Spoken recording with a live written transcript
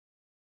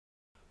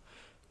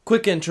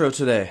Quick intro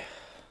today.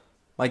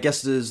 My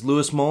guest is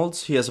Lewis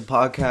Moulds. He has a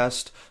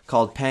podcast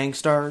called Pang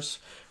Stars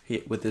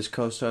with his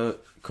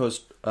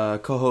co-host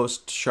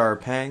Shar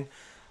Pang.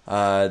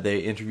 They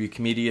interview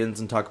comedians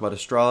and talk about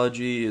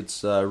astrology.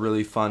 It's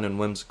really fun and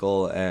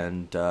whimsical,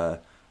 and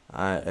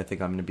I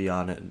think I'm going to be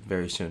on it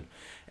very soon.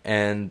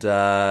 And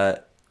I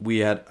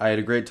had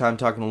a great time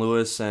talking to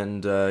Lewis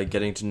and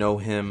getting to know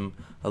him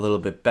a little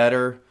bit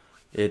better.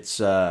 It's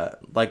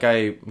like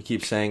I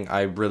keep saying,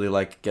 I really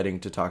like getting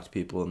to talk to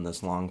people in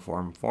this long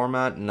form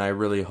format, and I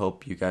really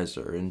hope you guys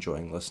are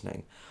enjoying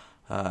listening.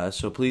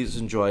 So please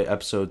enjoy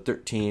episode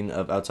 13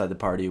 of Outside the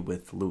Party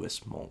with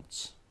Lewis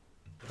Moulds.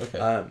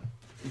 Okay.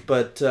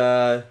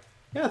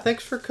 Yeah,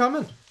 thanks for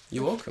coming.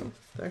 You're welcome.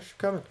 Thanks for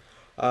coming.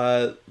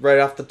 Right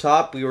off the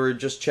top, we were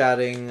just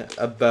chatting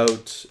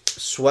about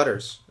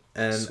sweaters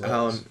and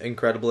how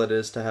incredible it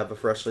is to have a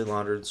freshly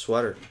laundered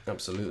sweater.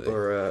 Absolutely.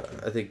 Or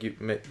I think you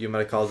might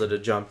have called it a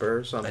jumper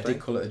or something. I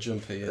did call it a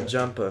jumper, yeah. A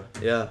jumper,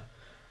 yeah.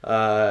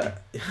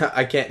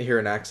 I can't hear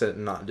an accent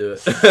and not do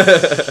it.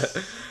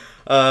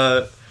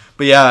 But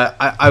yeah,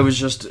 I was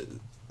just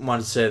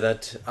wanted to say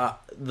that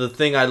the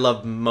thing I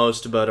love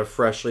most about a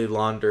freshly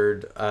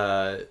laundered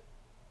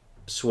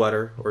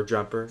sweater or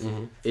jumper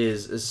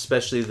is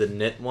especially the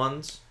knit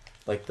ones,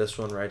 like this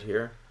one right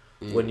here.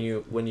 When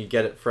you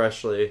get it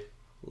freshly,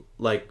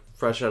 like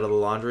fresh out of the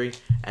laundry,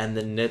 and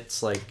the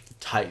knit's like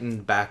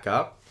tightened back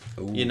up.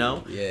 You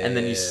know? Yeah. And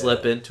then you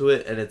slip into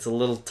it and it's a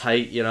little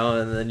tight, you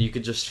know, and then you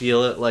could just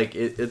feel it like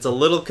it's a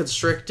little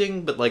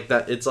constricting, but like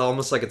that it's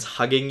almost like it's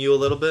hugging you a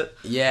little bit.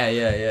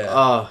 Yeah.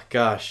 Oh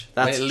gosh,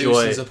 that's when it joy.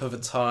 loosens up over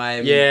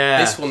time. Yeah.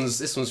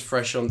 This one's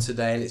fresh on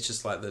today, and it's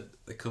just like the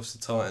cuffs are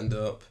tightened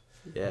up.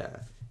 Yeah.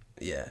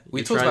 Yeah.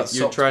 We talked about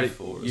socks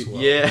before as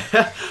well. Yeah.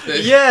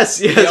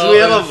 yes.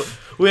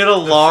 We had a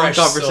long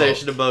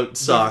conversation about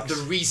socks.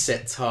 The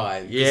reset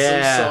time.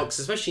 Yeah. Some socks,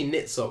 especially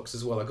knit socks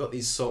as well. I got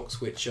these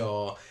socks which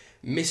are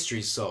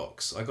mystery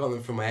socks. I got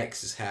them from my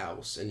ex's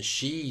house, and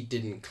she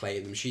didn't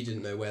claim them. She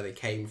didn't know where they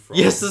came from.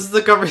 Yes, this is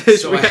the conversation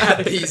so we I had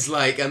had. these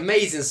like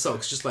amazing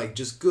socks,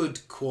 just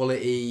good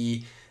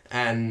quality,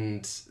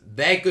 and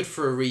they're good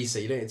for a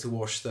reset. You don't need to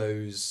wash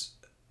those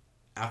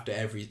after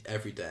every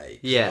day.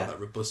 Yeah.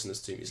 That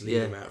robustness to me. Just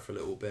leave them out for a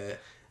little bit.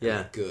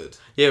 Yeah. Good.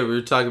 Yeah, we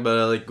were talking about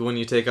it, like when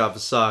you take off a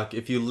sock,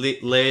 if you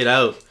lay it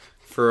out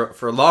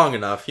for long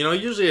enough, you know,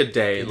 usually a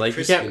day, like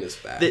you can't.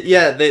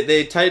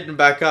 They tighten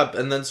back up,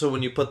 and then so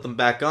when you put them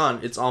back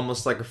on, it's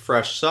almost like a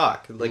fresh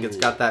sock. Like it's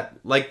got that,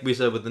 like we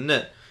said with the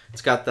knit,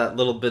 it's got that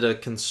little bit of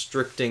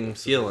constricting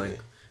feeling.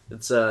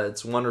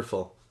 It's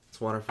wonderful. It's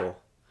wonderful.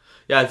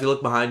 Yeah, if you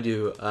look behind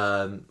you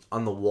on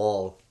the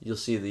wall, you'll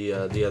see the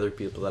other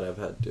people that I've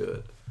had do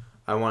it.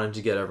 I wanted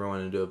to get everyone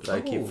to do it, but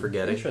I keep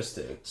forgetting.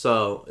 Interesting.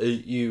 So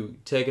you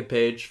take a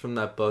page from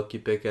that book, you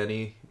pick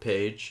any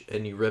page,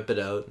 and you rip it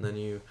out, and then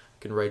you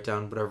can write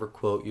down whatever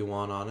quote you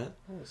want on it,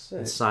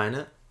 and sign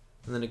it,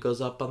 and then it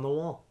goes up on the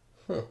wall.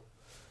 Huh.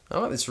 I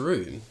like this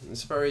room.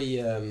 It's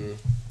very, I don't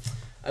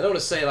want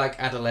to say like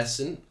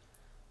adolescent,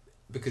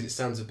 because it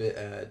sounds a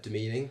bit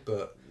demeaning,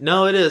 but...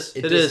 No, it is.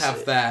 It does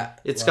have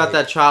that... It's got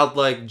that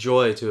childlike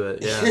joy to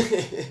it,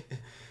 yeah.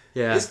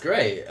 Yeah. It's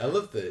great. I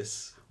love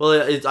this.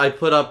 Well, I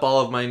put up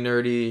all of my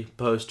nerdy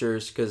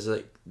posters because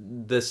like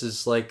this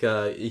is like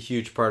a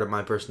huge part of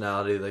my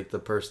personality, like the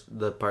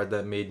part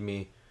that made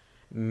me.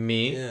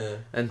 Yeah.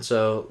 And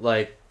so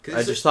like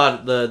I just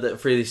thought the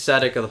for the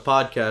aesthetic of the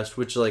podcast,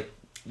 which like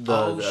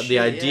the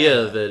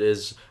idea of it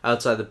is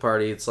outside the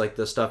party. It's like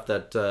the stuff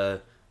that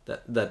the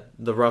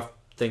rough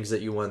things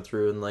that you went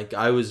through, and like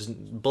I was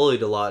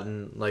bullied a lot,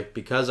 and like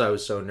because I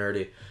was so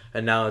nerdy,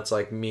 and now it's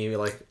like me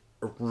like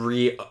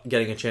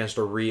getting a chance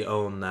to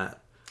re-own that.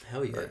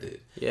 Hell yeah, dude.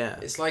 Yeah.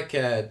 It's like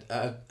I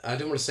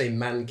don't want to say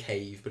man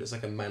cave, but it's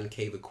like a man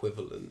cave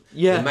equivalent.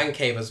 Yeah. The man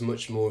cave has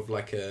much more of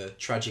like a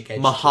tragic edge.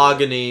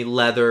 Mahogany,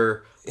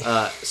 leather,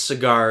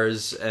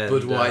 cigars, and...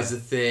 Budweiser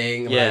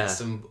thing, yeah. like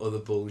some other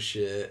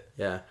bullshit.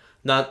 Yeah.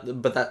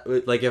 But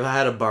that, like, if I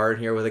had a bar in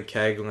here with a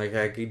keg and, like,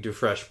 I could do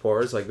fresh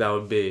pours, like, that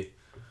would be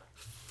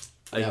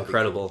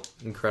incredible.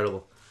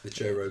 Incredible. The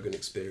Joe Rogan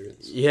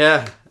experience.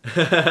 Yeah.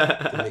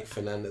 The Nick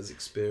Fernandez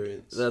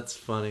experience. That's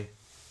funny.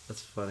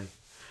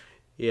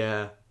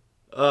 Yeah.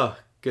 Oh,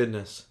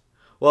 goodness.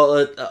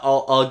 Well,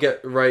 I'll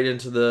get right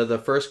into the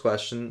first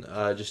question.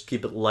 Just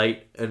keep it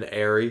light and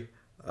airy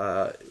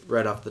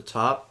right off the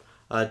top.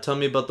 Tell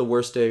me about the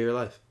worst day of your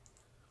life.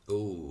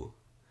 Ooh.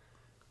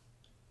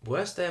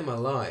 Worst day of my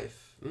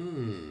life?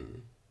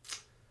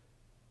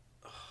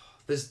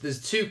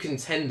 There's two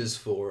contenders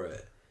for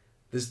it.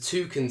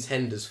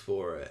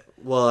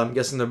 Well, I'm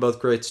guessing they're both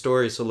great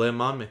stories, so lay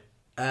them on me.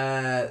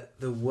 The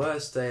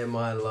worst day of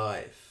my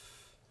life?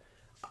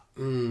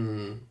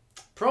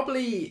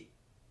 Probably...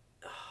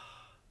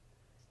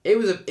 It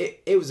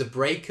was a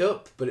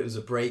breakup, but it was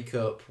a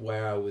breakup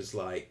where I was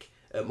like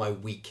at my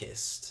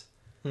weakest.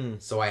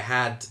 So I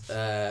had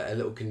a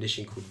little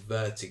condition called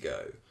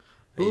vertigo.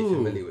 Are you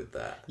familiar with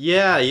that?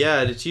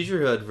 Yeah, the teacher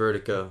who had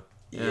vertigo.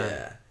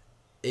 Yeah.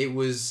 It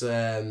was...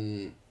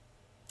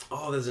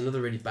 there's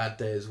another really bad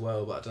day as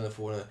well, but I don't know if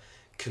I want to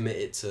commit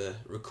it to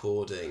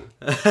recording.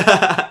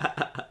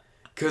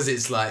 Because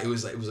it's like it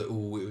was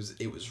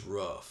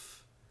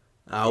rough.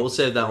 I will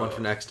save that one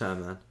for next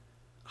time then.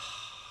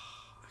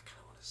 I kind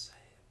of want to say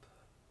it, but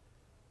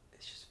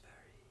it's just very.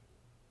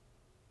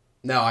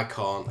 No, I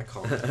can't.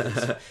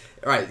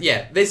 Right,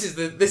 yeah. This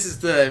is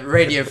the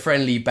radio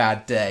friendly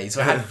bad day.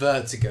 So I had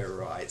vertigo,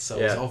 right? So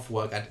I was off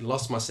work. I'd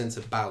lost my sense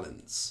of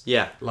balance.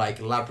 Yeah. Like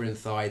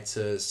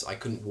labyrinthitis. I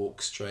couldn't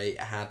walk straight.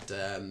 I had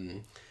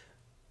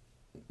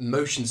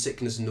motion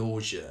sickness,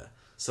 nausea.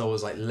 So I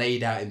was like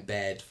laid out in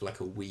bed for like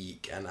a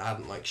week, and I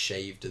hadn't like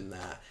shaved and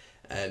that.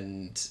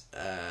 And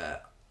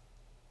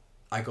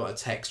I got a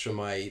text from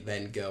my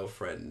then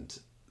girlfriend,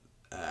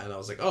 and I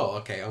was like, "Oh,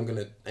 okay,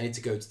 I need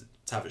to go to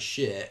have a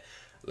shit.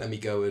 Let me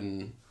go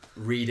and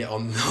read it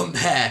on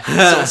there."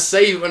 So I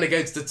save it when I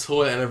go to the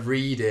toilet and I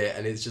read it,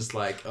 and it's just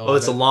like, oh,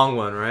 it's a long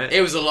one, right?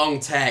 It was a long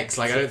text.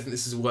 Like, I don't think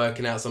this is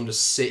working out, so I'm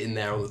just sitting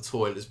there on the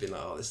toilet, just being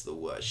like, "Oh, this is the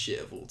worst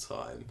shit of all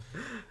time."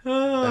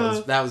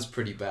 That was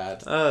pretty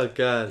bad. Oh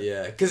god.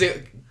 Yeah, because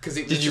it.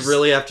 Did you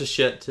really have to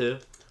shit too?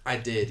 I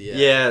did, yeah.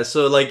 Yeah,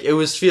 so like it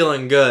was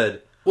feeling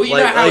good. Well, you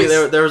know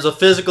how there was a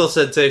physical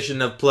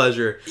sensation of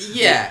pleasure.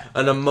 Yeah.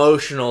 An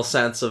emotional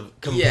sense of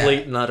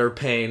complete and utter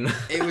pain.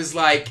 It was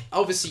like,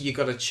 obviously you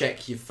got to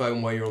check your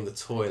phone while you're on the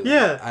toilet.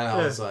 Yeah. And I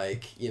was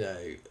like,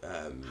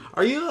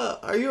 Are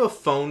you a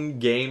phone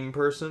game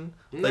person?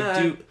 No.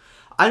 Like,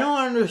 I don't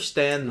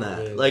understand that.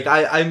 Really. Like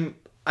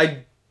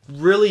I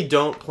really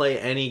don't play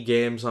any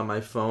games on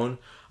my phone.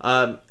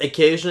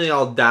 Occasionally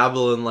I'll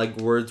dabble in like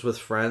Words with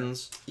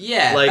Friends.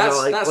 Yeah, like,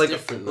 that's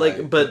different. Though.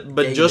 Like, but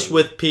Gaming. just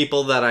with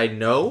people that I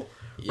know,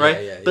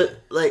 right? Yeah, but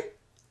like,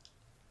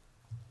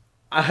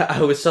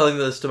 I was telling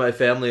this to my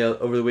family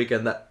over the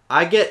weekend that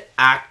I get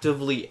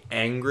actively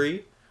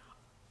angry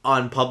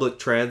on public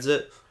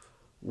transit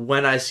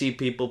when I see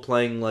people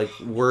playing like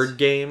word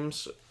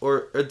games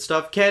or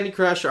stuff. Candy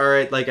Crush, all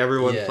right, like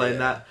everyone's playing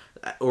that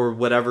or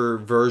whatever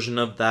version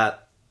of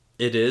that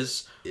it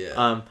is.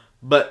 Yeah.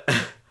 But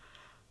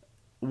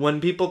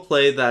when people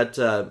play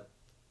that,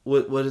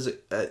 what is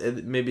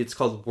it? Maybe it's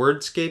called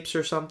Wordscapes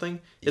or something.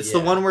 It's the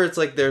one where it's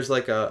like there's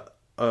like a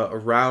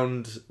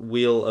round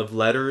wheel of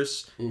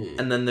letters,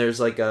 and then there's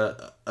like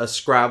a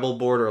Scrabble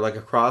board or like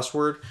a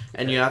crossword,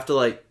 and you have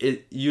to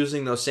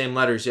using those same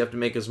letters, you have to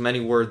make as many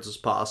words as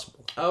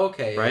possible. Oh,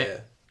 okay. Right? Yeah.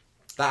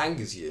 That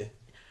angers you.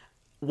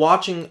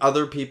 Watching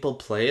other people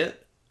play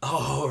it.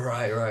 Oh,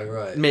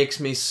 right. Makes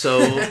me so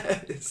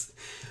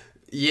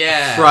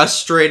yeah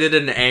frustrated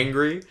and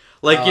angry.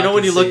 Like, you know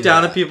when you look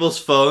down at people's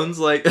phones,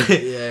 like,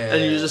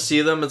 and you just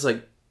see them, it's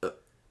like,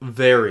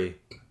 very.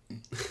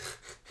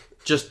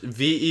 Just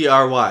Very.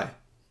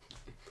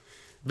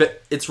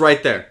 But it's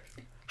right there.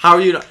 How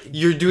are you not?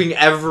 You're doing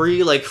every,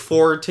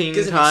 14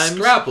 times? Because if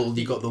Scrabble,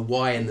 you got the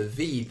Y and the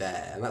V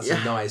there, and that's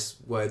a nice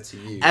word to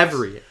use.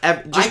 Every.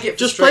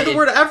 Just play the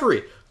word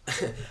every.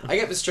 I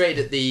get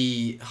frustrated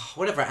at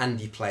whatever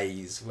Andy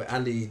plays.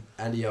 Andy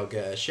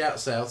Argueta.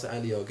 Shouts out to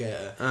Andy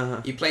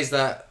Argueta. He plays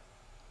that.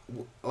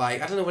 I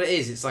don't know what it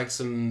is. It's like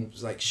some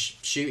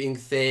shooting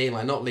thing,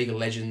 not League of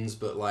Legends,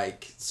 but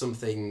some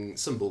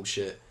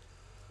bullshit.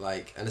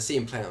 And I see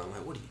him playing, and I'm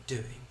like, what are you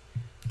doing?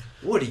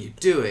 What are you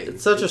doing?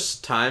 It's such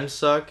a time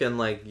suck, and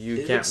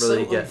you can't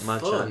really get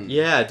much on.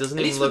 Yeah, it doesn't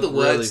even look really At least with the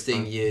words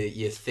really thing,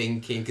 you're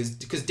thinking,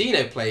 because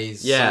Dino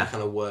plays some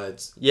kind of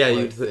words. Yeah,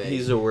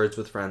 he's a Words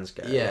with Friends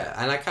guy. Yeah,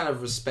 and I kind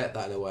of respect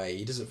that in a way.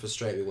 He doesn't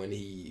frustrate me when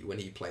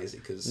he plays it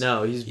because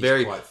he's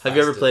very. Have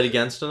you ever played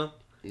against him?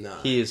 No.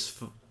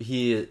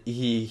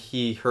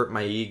 He hurt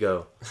my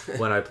ego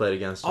when I played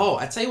against him. Oh,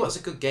 I tell you what's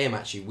a good game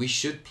actually. We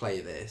should play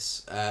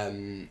this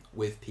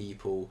with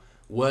people.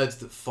 Words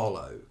That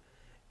Follow.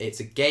 It's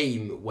a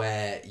game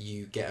where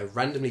you get a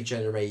randomly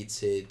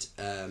generated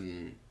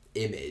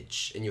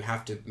image and you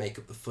have to make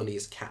up the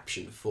funniest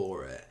caption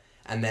for it.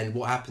 And then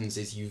what happens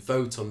is you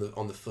vote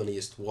on the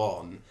funniest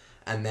one,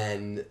 and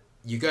then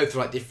you go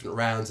through different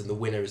rounds, and the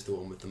winner is the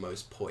one with the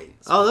most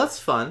points. Oh, that's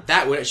fun.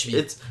 That would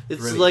actually be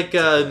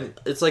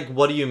it's like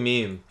what do you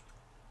meme?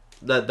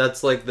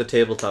 That's the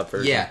tabletop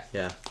version.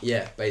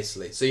 Yeah,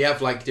 basically. So you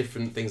have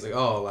different things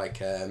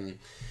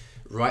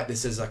write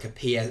this as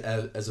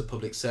as a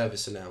public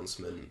service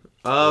announcement.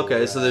 Oh,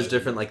 okay. So there's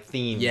different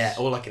themes. Yeah,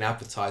 or an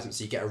advertisement.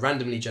 So you get a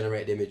randomly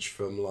generated image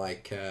from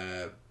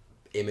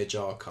image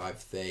archive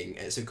thing,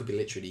 and so it could be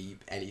literally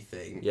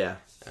anything. Yeah.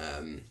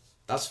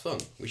 That's fun.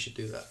 We should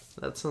do that.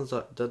 That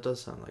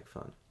does sound like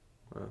fun.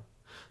 Wow.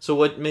 So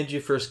what made you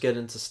first get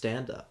into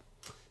stand-up?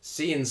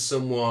 Seeing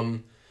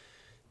someone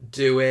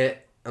do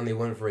it, and they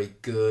weren't very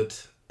good,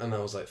 and I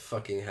was like,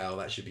 "Fucking hell,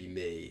 that should be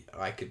me.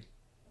 I could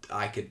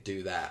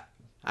do that.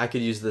 I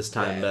could use this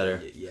time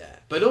better." Yeah,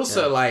 but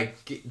also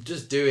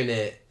just doing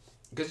it,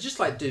 because just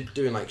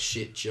doing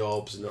shit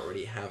jobs and not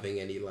really having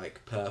any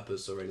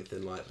purpose or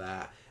anything like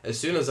that. As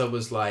soon as I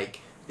was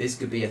this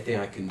could be a thing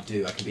I can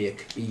do. I can be a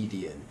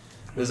comedian.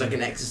 there's like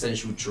an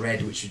existential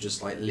dread which you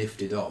just like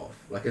lifted off.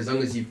 Like as long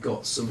as you've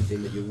got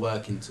something that you're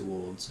working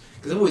towards,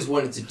 because I've always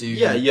wanted to do.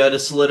 Yeah, you had a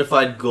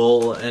solidified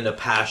goal and a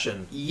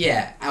passion.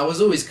 Yeah, I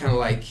was always kind of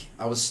like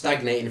I was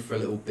stagnating for a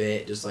little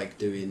bit, just like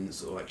doing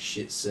sort of like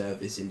shit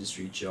service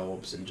industry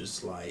jobs and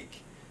just like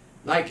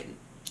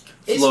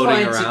it's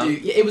floating fine around. to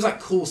do. Yeah, it was like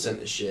call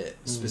center shit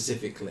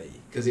specifically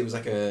because it was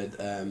like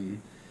a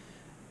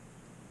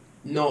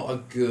not a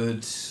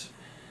good.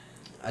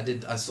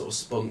 I sort of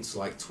spunked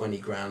like 20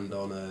 grand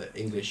on a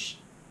English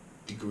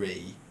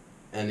degree,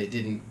 and it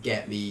didn't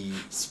get me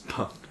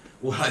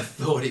what I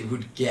thought it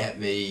would get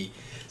me.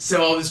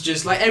 So I was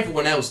just like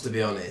everyone else, to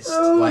be honest,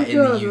 like in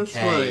the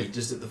UK,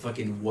 just at the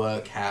fucking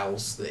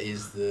workhouse that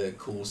is the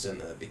call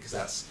center, because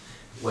that's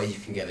where you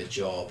can get a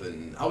job.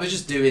 And I was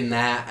just doing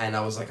that, and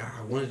I was like,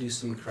 I want to do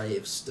some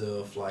creative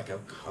stuff.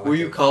 Were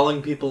you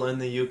calling people in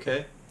the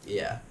UK?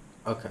 Yeah.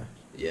 Okay.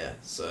 Yeah.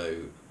 So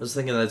I was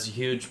thinking that's a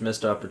huge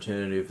missed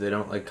opportunity if they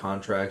don't like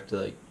contract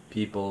like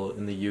people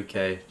in the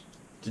UK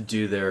to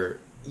do their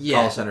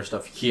call center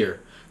stuff here.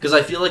 Because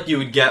I feel like you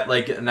would get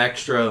like an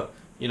extra,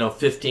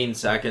 15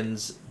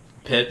 seconds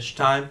pitch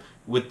time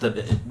with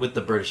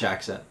the British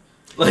accent.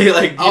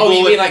 Like people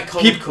you mean like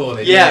cold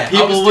calling? Yeah,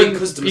 people I was doing wouldn't-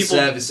 customer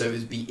service, so it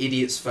would be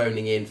idiots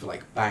phoning in for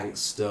like bank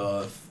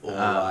stuff or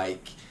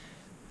like.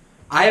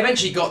 I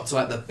eventually got to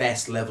like the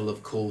best level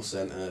of call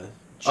center.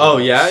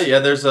 Oh jobs, yeah.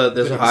 There's a but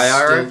it was high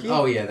hierarchy. Still,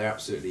 oh yeah, there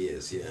absolutely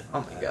is. Yeah.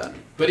 Oh my god.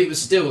 But it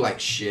was still like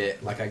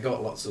shit. Like I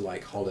got lots of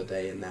like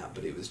holiday and that,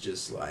 but it was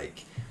just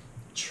like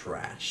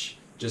trash.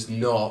 Just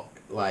not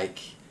like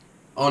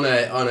on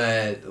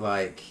a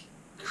like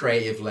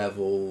creative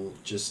level.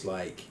 Just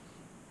like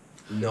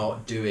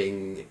not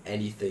doing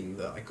anything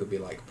that I could be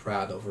like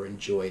proud of or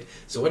enjoyed.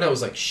 So when I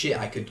was like shit,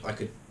 I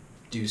could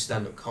do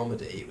stand-up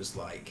comedy. It was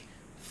like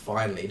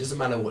finally, it doesn't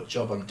matter what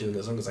job I'm doing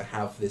as long as I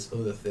have this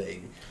other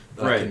thing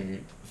that I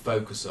can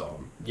focus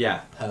on.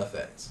 Yeah.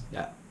 Perfect.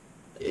 Yeah.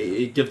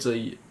 It gives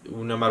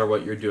no matter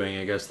what you're doing,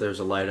 I guess there's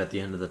a light at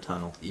the end of the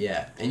tunnel.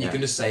 Yeah, and you Yeah.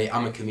 can just say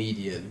I'm a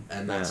comedian,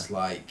 and that's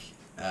like,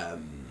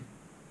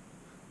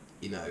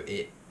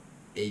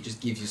 it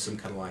just gives you some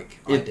kind of like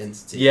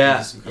identity. Yeah,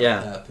 gives you some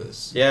kind of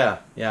purpose. Yeah,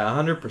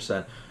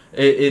 100%.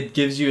 It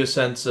gives you a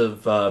sense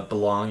of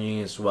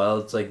belonging as well.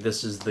 It's like,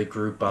 this is the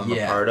group I'm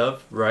a part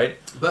of, right?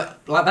 But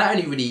like that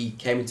only really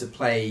came into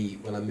play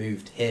when I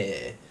moved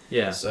here.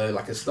 Yeah. So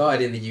like I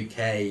started in the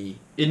UK.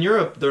 In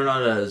Europe, they're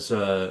not as,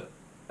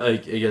 I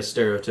guess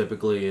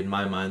stereotypically in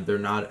my mind, they're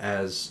not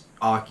as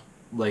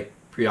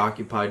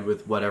preoccupied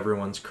with what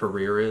everyone's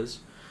career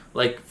is.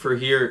 Like for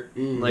here,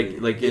 in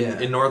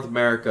North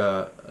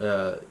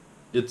America,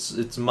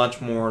 it's much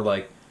more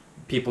like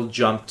people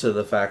jump to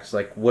the facts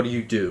like, what do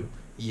you do?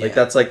 Yeah. Like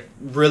that's like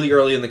really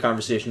early in the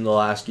conversation they'll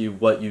ask you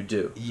what you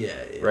do. Yeah.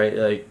 Right?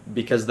 Like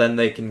because then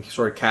they can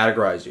sort of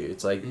categorize you.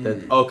 It's like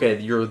that, okay,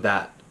 you're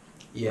that.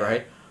 Yeah.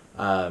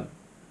 Right?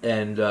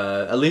 And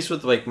at least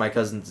with like my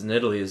cousins in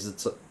Italy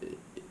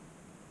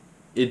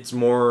it's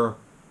more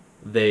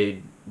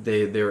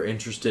they're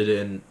interested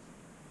in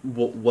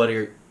what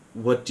are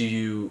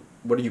you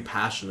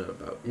passionate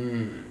about?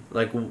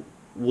 Like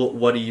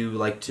what do you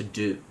like to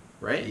do?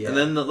 Right? Yeah. And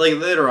then like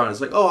later on it's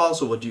like, oh,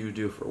 also what do you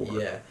do for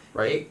work? Yeah.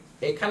 Right?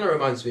 It kind of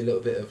reminds me a little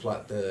bit of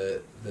like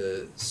the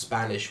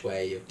Spanish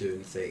way of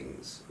doing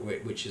things,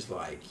 which is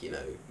like,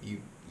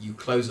 you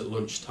close at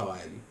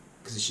lunchtime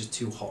because it's just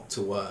too hot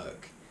to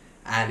work,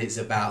 and it's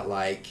about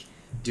like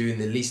doing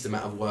the least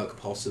amount of work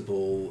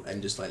possible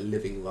and just like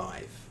living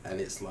life.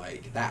 And it's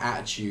like that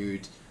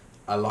attitude,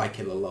 I like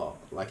it a lot.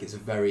 Like it's a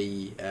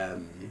very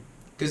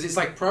because it's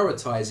like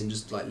prioritizing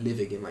just like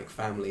living in like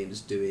family and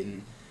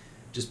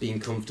just being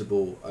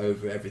comfortable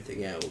over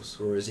everything else.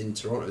 Whereas in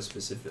Toronto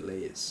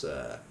specifically, it's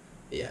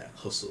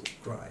hustle,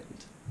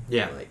 grind.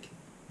 Yeah. Like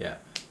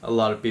A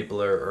lot of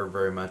people are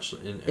very much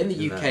in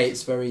the UK.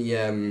 It's very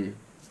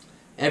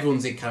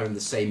everyone's in kind of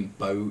the same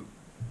boat.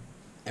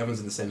 Everyone's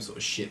in the same sort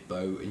of shit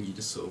boat, and you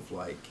just sort of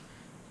like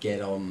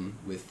get on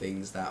with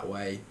things that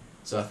way.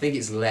 So I think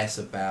it's less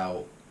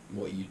about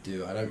what you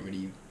do. I don't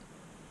really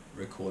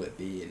recall it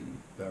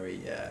being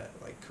very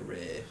like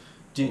career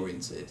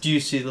oriented. Do you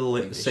see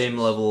the same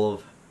level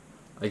of,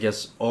 I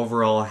guess,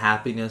 overall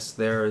happiness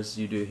there as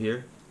you do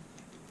here?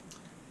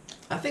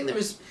 I think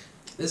there's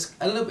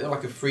a little bit of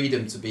like a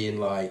freedom to being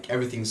like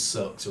everything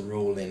sucks and we're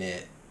all in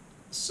it.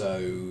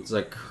 So It's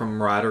like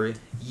camaraderie.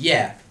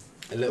 yeah,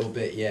 a little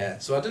bit, yeah.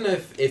 So I don't know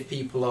if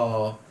people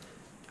are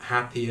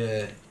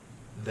happier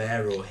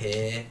there or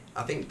here.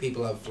 I think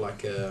people have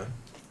like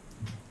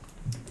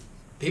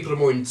people are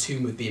more in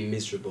tune with being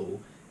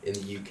miserable in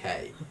the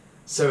UK.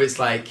 So it's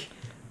like,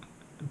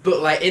 but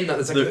like in that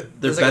there's like they're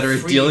there's better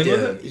like a at dealing with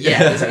freedom. it? Yeah,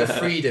 there's like a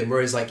freedom.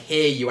 Whereas like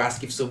here you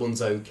ask if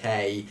someone's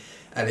okay,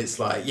 and it's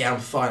like, yeah, I'm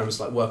fine. I'm just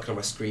like working on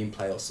my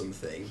screenplay or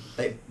something.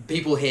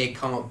 People here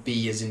can't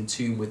be as in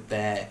tune with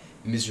their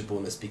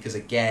miserableness because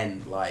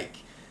again, like,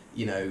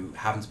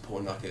 having to put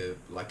on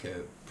like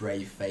a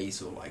brave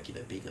face or like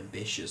being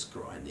ambitious,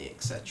 grinding,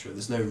 etc.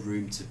 There's no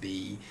room to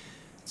be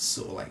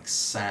sort of like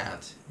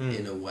sad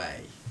in a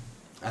way.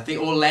 I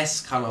think, or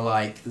less kind of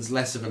like, there's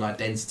less of an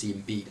identity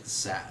in being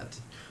sad.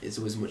 It's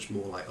always much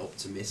more like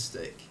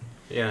optimistic.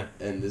 Yeah.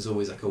 And there's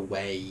always like a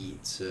way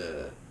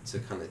to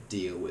kind of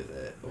deal with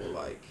it, or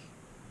like...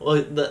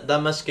 Well,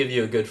 that must give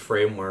you a good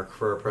framework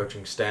for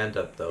approaching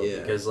stand-up, though. Yeah.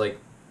 Because, like,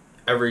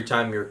 every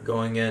time you're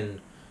going in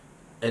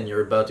and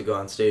you're about to go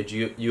on stage,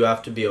 you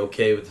have to be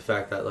okay with the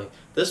fact that, like,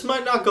 this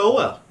might not go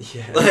well.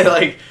 Yeah.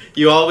 Like,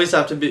 you always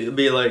have to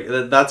be like,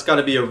 that's got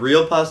to be a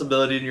real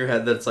possibility in your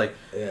head that's like,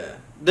 Yeah.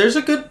 there's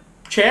a good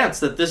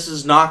chance that this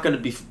is not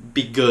going to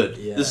be good.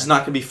 Yeah. This is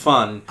not going to be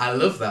fun. I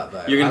love that,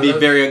 though. You're going to be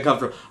very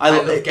uncomfortable. I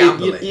love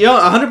gambling.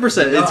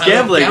 100%. No, It's I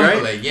gambling, love right?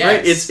 gambling,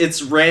 yes. Right.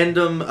 It's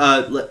random.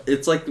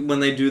 It's like when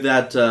they do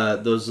that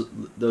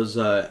those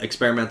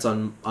experiments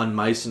on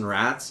mice and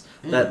rats.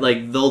 That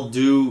like they'll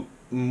do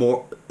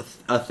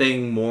a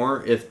thing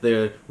more if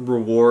the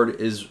reward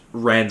is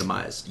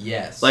randomized.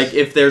 Yes. Like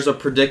if there's a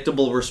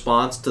predictable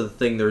response to the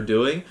thing they're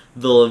doing,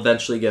 they'll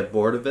eventually get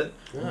bored of it.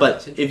 Oh,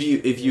 but if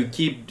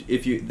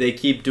they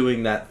keep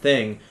doing that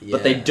thing,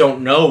 but they Yeah.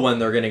 don't know when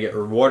they're gonna get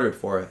rewarded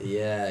for it.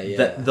 Yeah.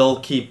 That they'll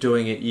keep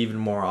doing it even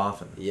more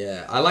often.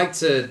 Yeah. I like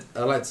to sort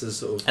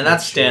of... And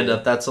that's make sure- stand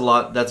up. That's a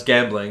lot. That's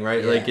gambling,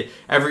 right? Yeah.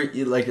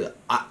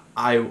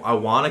 I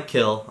want to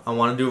kill. I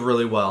want to do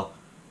really well,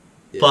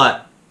 Yeah.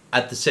 but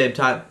at the same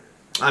time,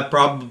 I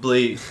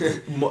probably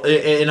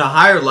in a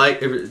higher light.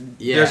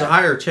 There's a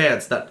higher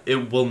chance that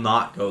it will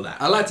not go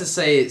that. I like to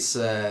say it's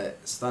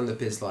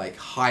stand-up is like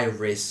high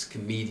risk,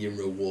 medium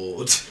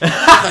reward.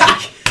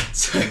 Like,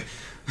 so,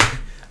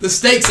 the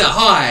stakes are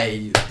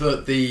high,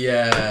 but the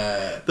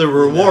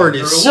reward the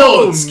is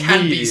rewards so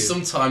can be medium.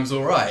 sometimes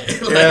alright.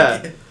 Like,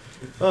 Yeah.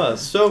 Oh,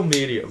 so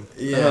medium.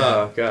 Yeah.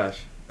 Oh gosh.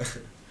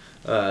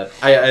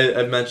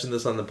 I mentioned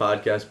this on the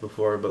podcast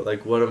before, but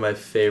like one of my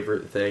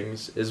favorite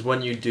things is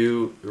when you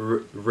do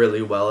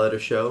really well at a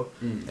show,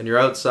 and you're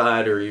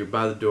outside or you're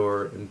by the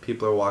door, and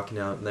people are walking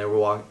out, and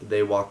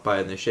they walk by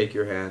and they shake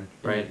your hand,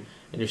 right?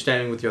 And you're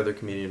standing with your other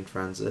comedian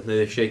friends, and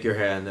they shake your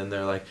hand, and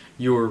they're like,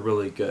 "You were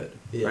really good,"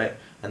 right?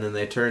 And then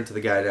they turn to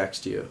the guy next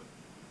to you, and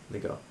they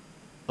go,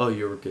 "Oh,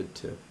 you were good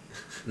too,"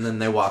 and then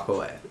they walk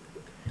away,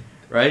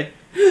 right?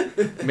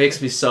 It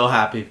makes me so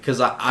happy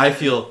because I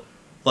feel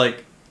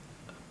like.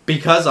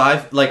 Because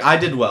I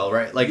did well,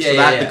 right? Like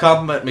the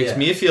compliment makes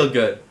me feel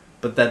good,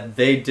 but that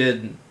they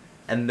didn't,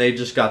 and they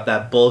just got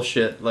that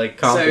bullshit like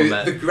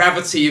compliment. So the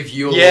gravity of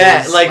yours.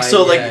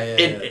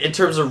 In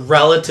terms of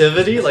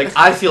relativity, like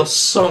I feel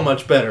so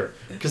much better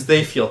because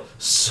they feel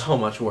so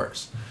much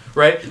worse,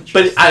 right?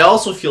 But I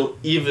also feel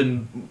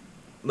even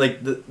like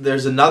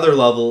there's another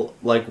level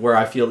like where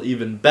I feel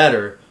even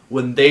better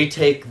when they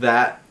take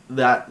that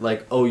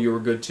like, oh, you were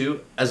good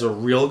too as a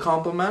real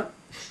compliment.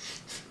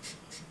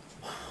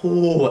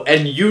 Ooh,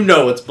 and you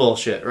know it's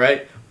bullshit,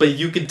 right? But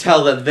you can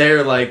tell that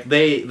they're like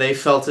they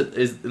felt it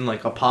is in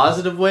like a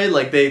positive way,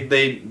 like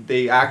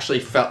they actually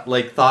felt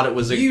like thought it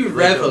was a you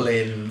revel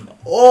in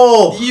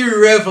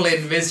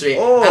misery,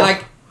 oh. and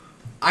like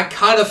I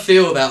kind of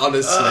feel that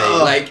honestly,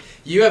 like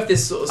you have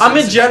this sort of. I'm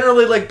a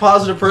generally like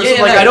positive person.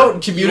 Yeah, like no, I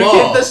don't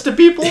communicate this to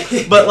people,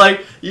 but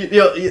like you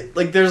know,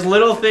 like there's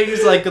little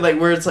things like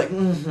where it's like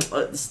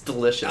it's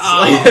delicious.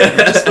 Oh,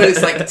 just when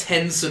it's like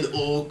tense and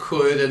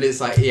awkward, and it's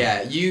like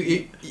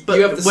you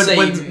have the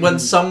same. When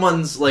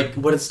someone's like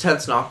when it's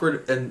tense and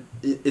awkward, and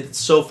it's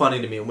so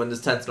funny to me when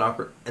it's tense and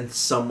awkward, and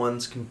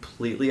someone's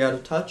completely out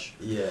of touch.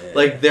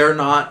 Like they're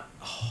not.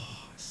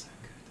 Oh, so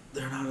good.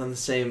 They're not on the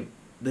same.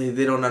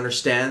 They don't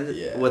understand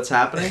what's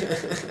happening.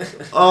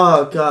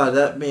 Oh God,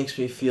 that makes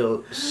me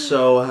feel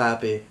so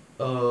happy.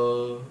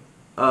 So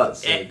a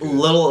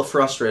little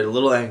frustrated, a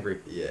little angry.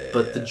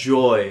 But the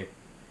joy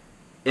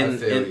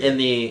in the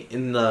irony.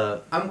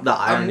 I'm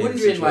wondering of the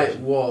situation.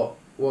 like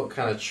what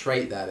kind of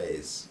trait that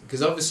is,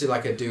 because obviously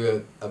like I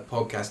do a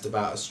podcast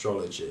about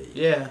astrology.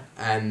 Yeah.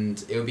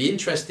 And it would be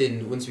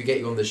interesting once we get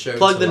you on the show.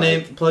 Plug the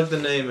name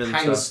and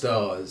Pang stuff.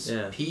 Stars.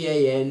 Yeah.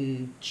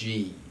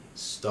 PANG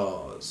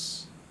Stars.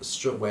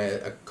 Where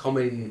a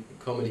comedy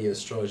and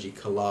astrology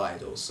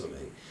collide or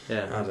something.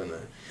 Yeah. I don't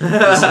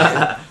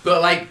know.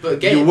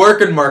 but you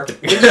work in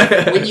marketing.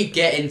 when you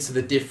get into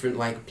the different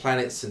like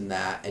planets and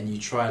that, and you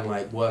try and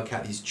like work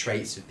out these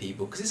traits of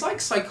people, because it's like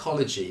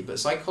psychology, but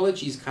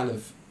psychology is kind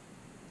of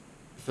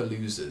for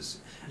losers.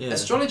 Yeah.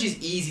 Astrology is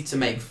easy to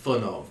make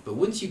fun of, but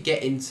once you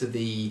get into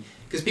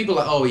because people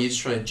are like, oh, you're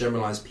just trying to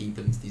generalize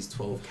people into these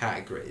 12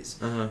 categories.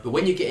 But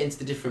when you get into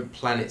the different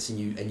planets and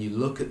you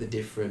look at the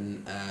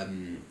different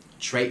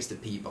traits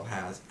that people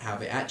have,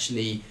 it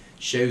actually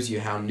shows you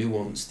how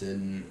nuanced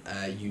and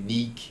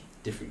unique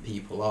different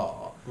people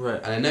are. Right.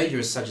 And I know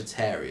you're a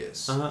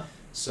Sagittarius.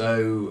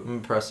 So I'm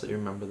impressed that you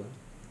remember that.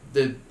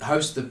 The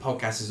host of the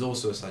podcast is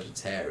also a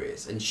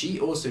Sagittarius, and she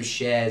also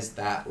shares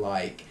that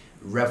like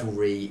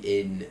revelry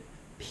in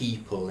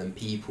people and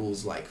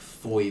people's like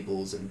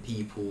foibles and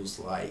people's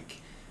like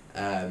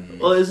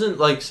well, isn't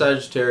like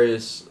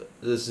Sagittarius,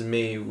 this is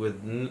me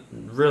with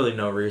really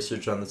no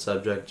research on the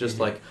subject, just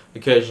like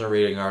occasional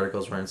reading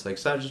articles where it's like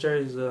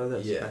Sagittarius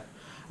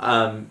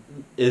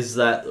is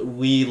that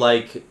we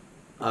like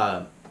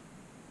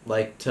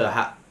like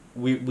to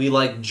we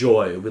like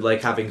joy. We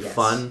like having Yes.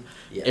 fun.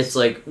 Yes. It's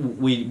like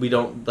we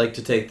don't like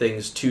to take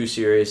things too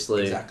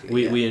seriously.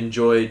 Exactly, We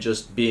enjoy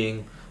just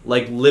being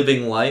like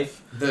living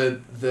life. the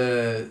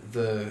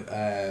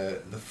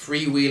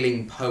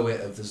freewheeling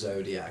poet of the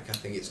Zodiac, I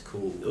think it's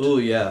called. Oh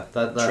yeah,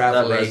 that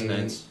Traveling,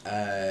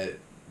 resonates.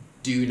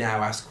 do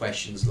now, ask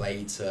questions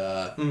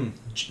later. Mm.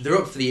 They're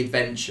up for the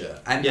adventure,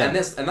 and Yeah. and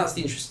that's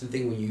the interesting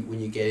thing when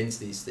you get into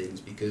these things,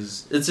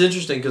 because It's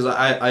interesting because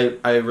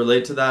I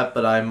relate to that,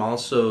 but I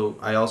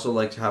also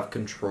like to have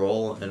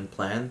control and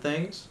plan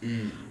things.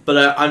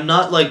 But I'm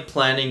not like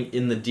planning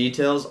in the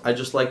details. I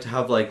just like to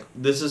have like,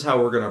 this is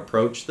how we're gonna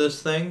approach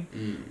this thing.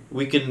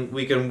 We can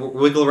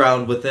wiggle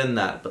around within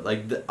that, but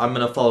like I'm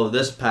gonna follow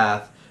this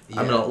path.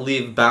 I'm gonna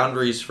leave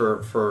boundaries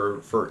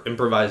for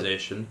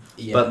improvisation.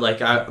 Yeah. But like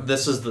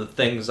this is the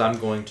things I'm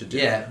going to do.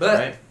 Yeah, but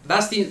right?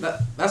 that's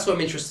what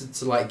I'm interested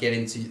to like get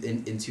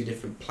into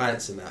different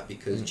planets in that,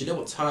 because do you know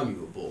what time you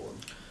were born?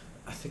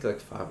 I think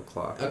like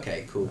 5:00.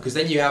 Okay, cool. Because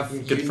then you have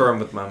Confirm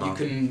with my mom. You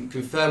can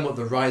confirm what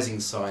the rising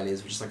sign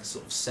is, which is like a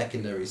sort of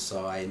secondary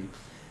sign.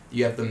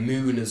 You have the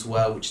moon as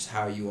well, which is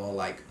how you are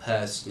like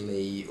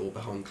personally or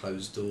behind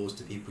closed doors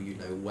to people you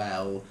know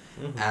well.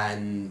 Mhm.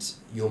 And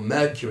your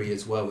Mercury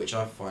as well, which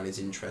I find is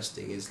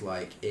interesting, is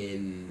like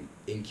in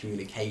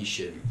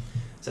communication.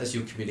 So that's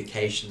your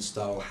communication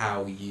style,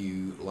 how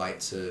you like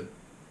to,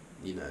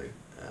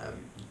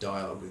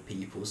 dialogue with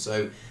people.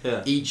 So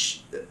Yeah.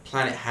 each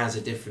planet has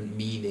a different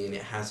meaning, and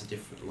it has a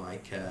different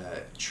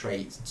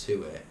trait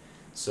to it.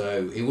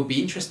 So it would be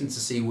interesting to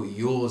see what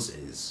yours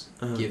is,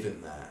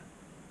 given that.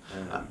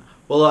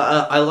 Well,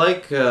 I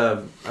like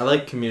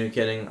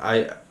communicating.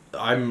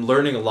 I'm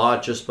learning a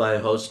lot just by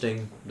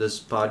hosting this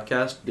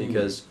podcast,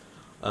 because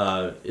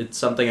it's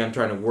something I'm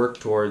trying to work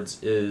towards,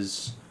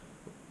 is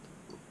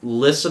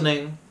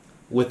listening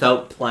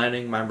without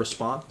planning my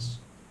response,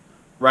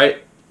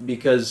 right?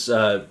 Because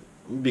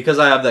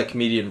I have that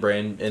comedian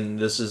brain, and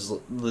this is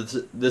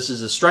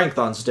a strength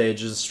on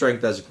stage, is a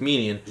strength as a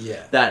comedian.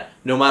 Yeah. That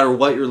no matter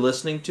what you're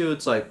listening to,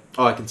 it's like,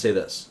 oh, I can say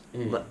this.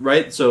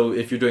 Right? So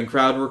if you're doing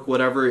crowd work,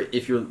 whatever,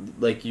 if you're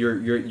like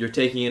you're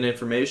taking in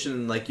information,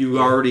 and like you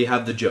already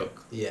have the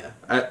joke. Yeah.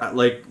 I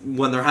like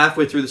when they're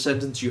halfway through the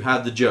sentence, you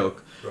have the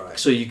joke. Right.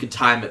 So you could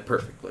time it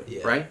perfectly.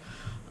 Yeah. Right?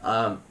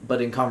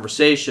 But in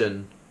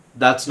conversation,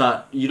 that's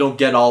not, you don't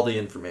get all the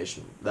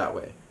information that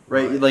way.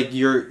 Right? Like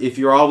if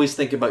you're always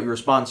thinking about your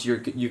response, you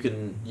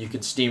can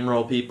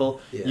steamroll people.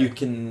 Yeah.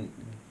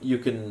 You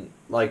can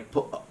like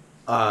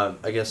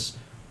I guess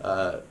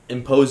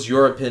impose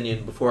your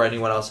opinion before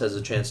anyone else has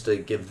a chance to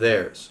give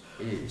theirs.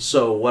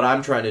 So what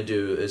I'm trying to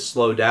do is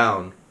slow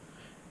down,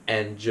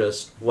 and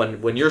just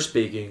when you're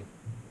speaking,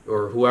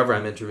 or whoever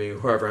I'm interviewing,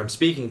 whoever I'm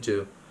speaking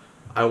to,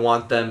 I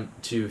want them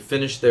to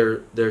finish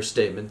their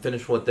statement,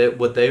 finish what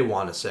they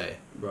want to say.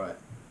 Right.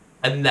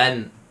 And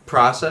then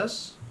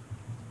process,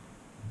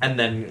 and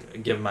then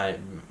give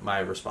my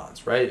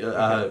response, right?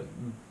 Okay.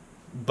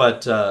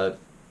 But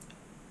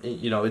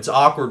it's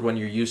awkward when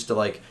you're used to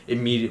like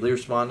immediately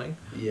responding.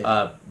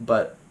 Yeah.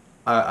 But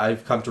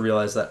I've come to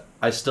realize that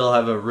I still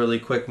have a really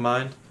quick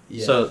mind.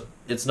 Yeah. So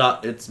it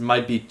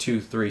might be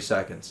 2-3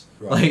 seconds.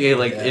 Right.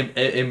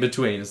 In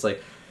between. It's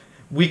like,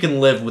 we can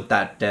live with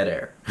that dead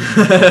air.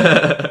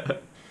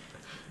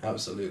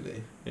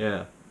 Absolutely.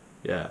 Yeah.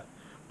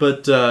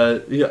 But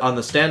on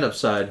the stand-up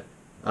side,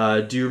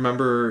 do you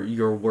remember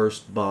your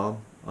worst bomb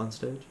on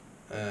stage?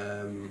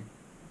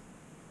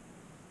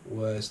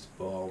 Worst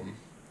bomb.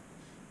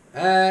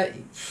 Yeah,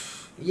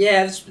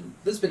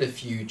 there's been a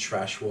few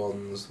trash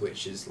ones,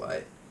 which is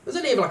like, there's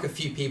only ever like a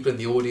few people in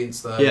the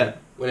audience though. Yeah.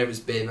 Whenever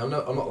it's been, I'm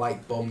not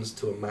like bombs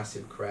to a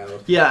massive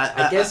crowd. Yeah,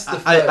 I guess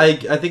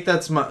I think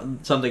that's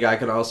something I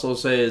could also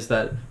say, is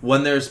that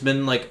when there's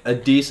been like a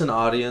decent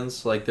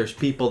audience, like there's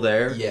people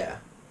there. Yeah.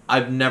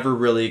 I've never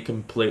really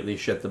completely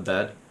shit the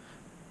bed.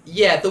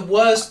 Yeah, the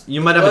worst. You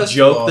might have a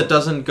joke that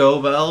doesn't go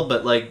well,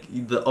 but like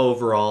the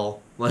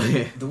overall,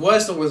 like the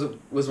worst one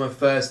was my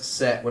first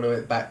set when I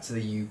went back to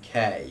the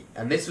UK,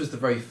 and this was the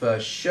very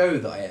first show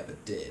that I ever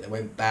did. I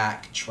went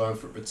back,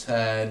 triumphant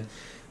return.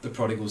 The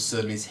prodigal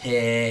son is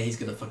here. He's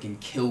gonna fucking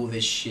kill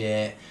this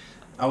shit.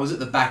 I was at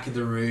the back of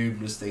the room,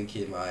 just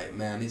thinking like,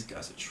 man, these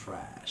guys are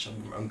trash.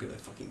 I'm gonna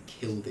fucking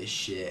kill this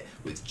shit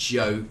with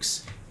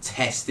jokes,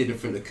 tested in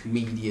front of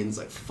comedians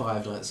like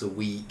 5 nights a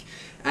week.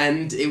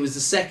 And it was the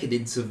second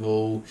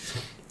interval.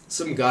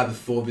 Some guy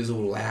before me was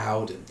all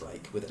loud and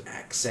like with an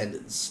accent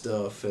and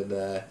stuff,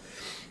 and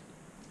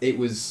it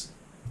was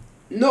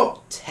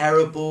not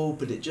terrible,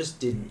 but it just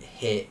didn't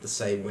hit the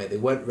same way. They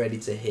weren't ready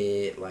to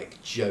hear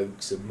like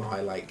jokes and my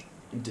like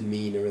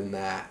demeanor and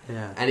that.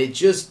 Yeah. And it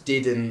just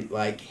didn't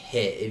like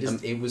hit.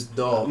 It was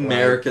not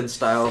American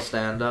style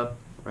stand up,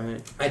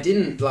 right? I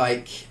didn't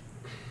like.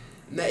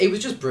 No, it was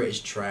just British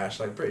trash.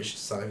 Like, British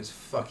stand-up is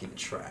fucking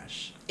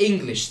trash.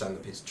 English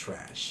stand-up is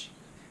trash.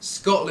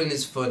 Scotland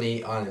is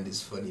funny, Ireland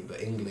is funny,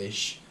 but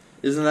English...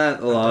 Isn't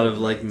that a lot of,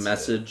 like,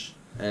 message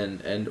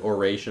and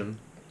oration?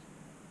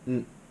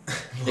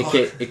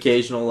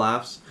 Occasional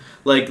laughs?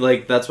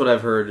 Like, that's what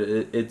I've heard.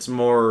 It's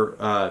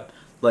more,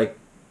 like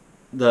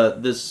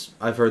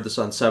I've heard this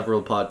on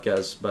several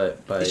podcasts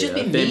by It's just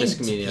been famous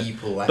mean comedians. to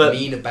people, like But-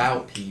 mean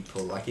about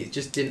people. Like it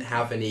just didn't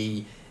have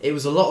any. It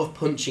was a lot of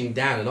punching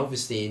down, and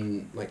obviously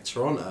in like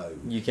Toronto,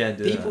 You can't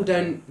do people that.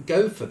 don't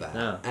go for that.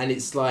 No. And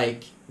it's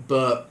like,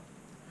 but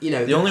you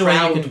know, The only way you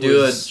crowd can do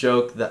a was-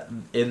 joke that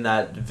in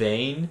that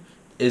vein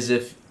is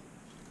if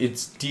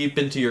it's deep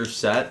into your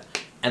set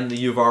and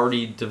you've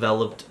already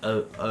developed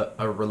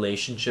a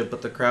relationship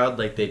with the crowd,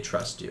 like they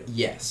trust you,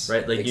 Yes,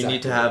 right? Like you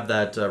need to exactly. have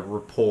that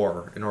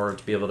rapport in order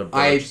to be able to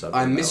I broach something.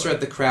 I that way. misread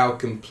the crowd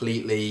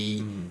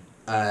completely,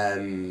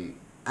 and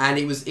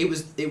it was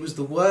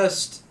the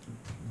worst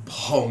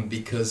bomb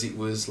because it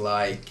was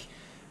like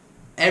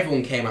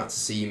everyone came out to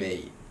see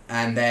me,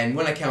 and then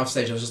when I came off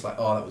stage, I was just like,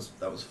 oh,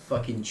 that was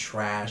fucking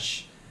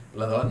trash.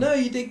 And they're like, no,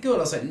 you did good. I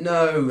was like,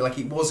 no, like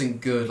it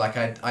wasn't good. Like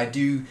I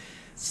do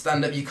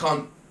stand up. You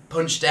can't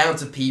punch down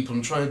to people.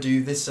 I'm trying to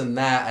do this and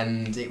that,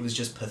 and it was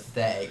just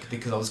pathetic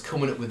because I was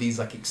coming up with these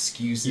like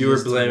excuses. You were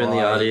to blaming the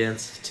why-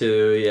 audience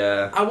too,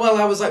 yeah. I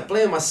was like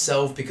blaming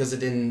myself because I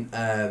didn't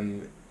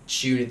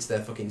tune into their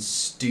fucking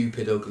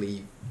stupid,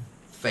 ugly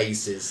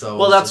faces. So I Well,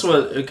 was that's just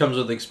what like- it comes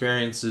with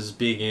experience, is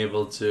being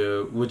able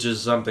to, which is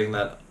something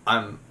that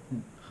I'm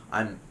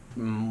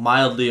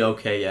mildly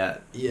okay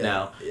at Yeah,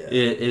 now. yeah.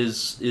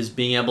 Is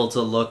being able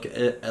to look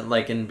at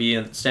like and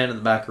stand in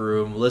the back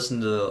room,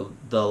 listen to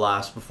the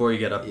laughs before you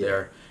get up Yeah.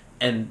 there,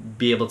 and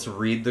be able to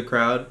read the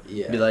crowd.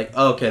 Yeah. Be like,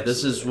 oh, okay,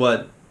 this is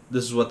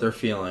Absolutely. what they're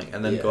feeling,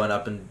 and then Yeah. going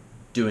up and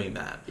doing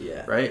that.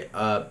 Yeah. Right.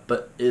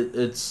 But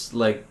it's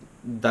like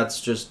that's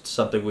just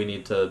something we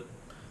need to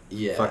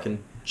Yeah. fucking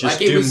just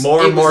Like, it do was-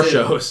 more it and more was a-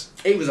 shows.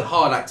 It was a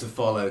hard act to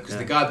follow because Yeah.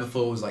 the guy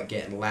before was like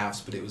getting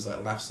laughs, but it was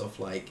like laughs off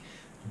like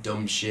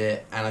dumb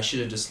shit, and I should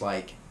have just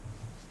like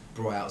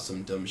brought out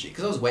some dumb shit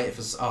because I was waiting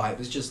for. It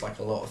was just like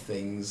a lot of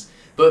things.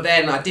 But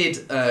then I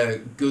did a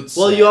good.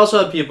 Well, set. you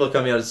also have people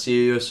coming out to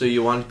see you, so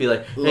you want to be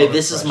like, A lot hey, of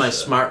this is my pressure.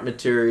 smart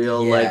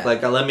material. Yeah.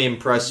 Like let me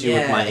impress you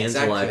with my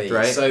intellect,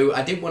 right? So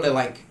I didn't want to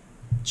like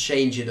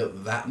change it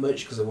up that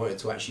much because I wanted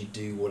to actually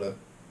do what I'm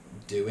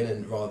doing,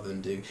 and rather than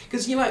do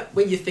because you know, like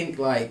when you think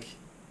like,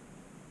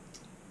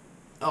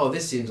 oh,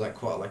 this seems like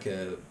quite like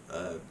a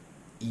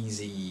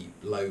easy,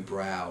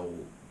 lowbrow,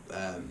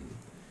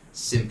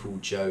 simple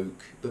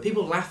joke, but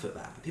people laugh at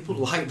that. People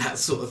like that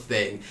sort of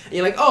thing, and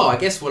you're like, oh, I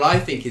guess what I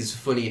think is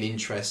funny and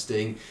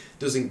interesting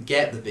doesn't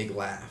get the big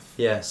laugh.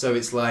 Yeah. So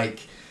it's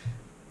like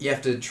you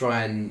have to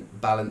try and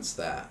balance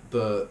that,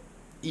 but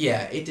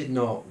yeah, it did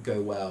not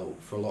go well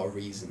for a lot of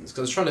reasons because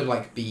I was trying to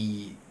like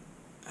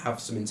have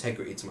some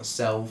integrity to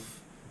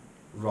myself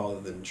rather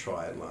than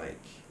try and like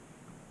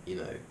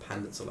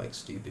pander to like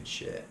stupid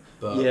shit.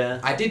 But Yeah.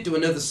 I did do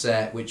another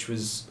set which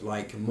was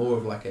like more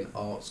of like an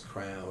arts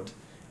crowd,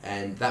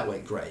 and that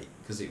went great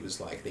because it was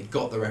like they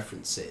got the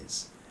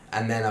references,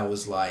 and then I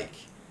was like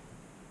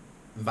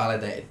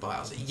validated by it. I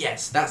was like,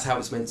 yes, that's how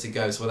it's meant to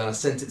go. So then I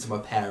sent it to my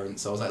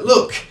parents. I was like,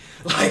 look,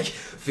 like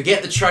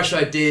forget the trash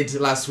I did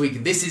last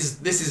week. This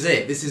is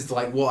it. This is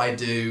like what I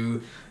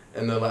do.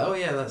 And they're like, oh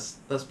yeah,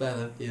 that's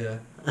better. Yeah.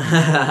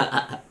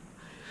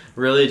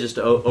 Really, just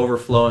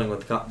overflowing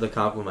with the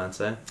compliments,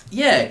 eh?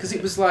 Yeah, because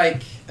it was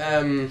like,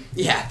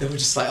 yeah, they were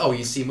just like, oh,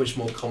 you seem much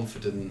more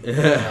confident.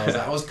 And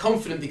I was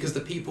confident because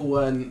the people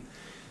weren't.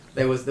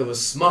 They were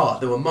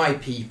smart. They were my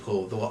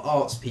people. They were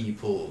arts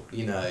people.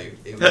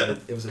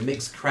 It was a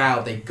mixed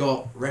crowd. They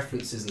got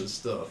references and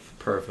stuff.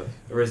 Perfect.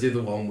 Whereas the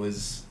other one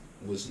was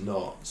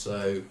not.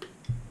 So,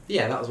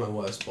 yeah, that was my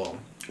worst bomb.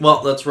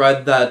 Well, let's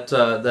ride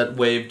that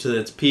wave to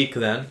its peak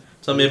then.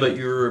 Tell me about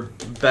your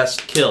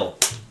best kill.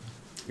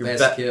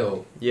 Best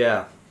kill.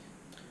 Yeah.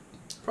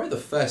 Probably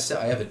the first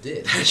set I ever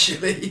did,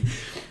 actually.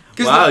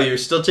 Wow, you're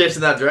still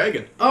chasing that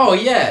dragon. Oh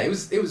yeah, it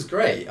was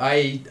great.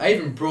 I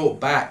even brought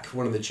back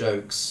one of the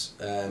jokes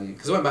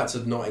because I went back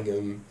to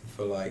Nottingham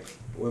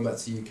went back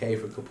to the UK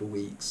for a couple of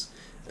weeks,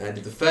 and I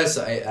did the first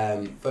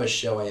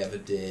show I ever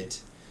did.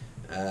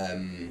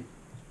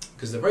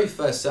 Because the very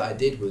first set I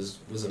did was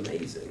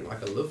amazing.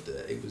 Like I loved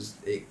it.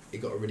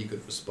 It got a really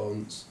good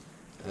response.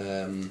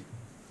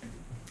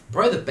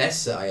 Probably the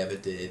best set I ever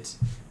did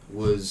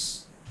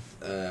was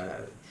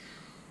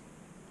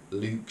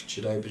Luke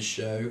Chidoba's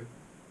show.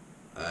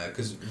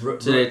 Because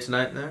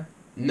Tonight there?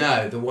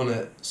 No, the one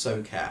at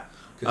SoCat.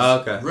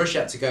 Okay. Rush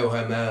had to go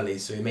home early,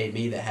 so he made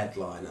me the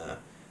headliner,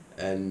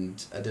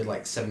 and I did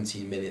like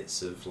 17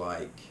 minutes of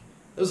like.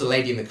 There was a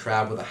lady in the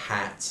crowd with a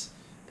hat,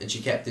 and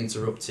she kept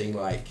interrupting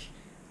like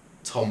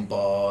Tom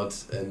Bard,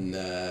 and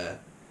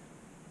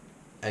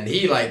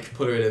he like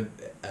put her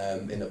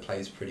in a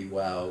place pretty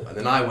well, and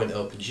then I went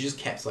up, and she just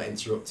kept like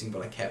interrupting,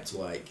 but I kept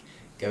like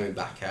going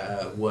back at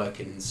her,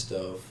 working and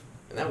stuff,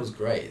 and that was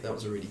great. That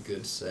was a really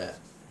good set.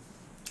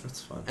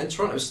 That's fun. And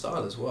Toronto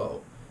style as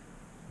well.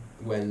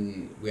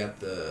 When we had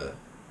the,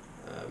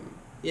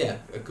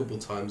 a couple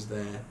times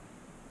there,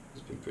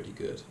 it's been pretty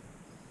good.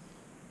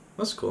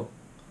 That's cool.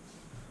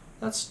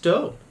 That's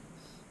dope.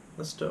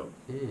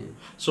 Mm.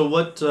 So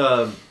what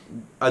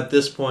at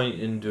this point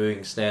in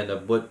doing stand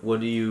up, what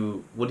do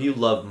you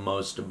love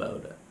most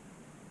about it?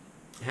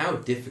 How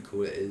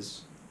difficult it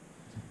is.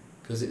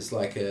 because it's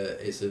like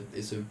it's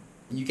a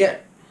you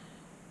get,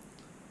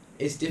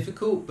 it's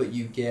difficult, but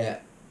you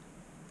get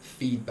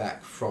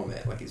feedback from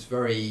it. Like, it's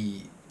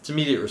very, It's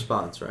immediate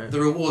response, right? the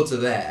rewards are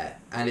there,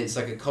 and it's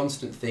like a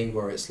constant thing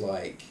where it's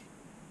like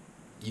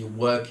you're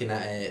working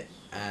at it,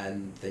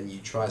 and then you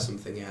try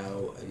something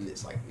out, and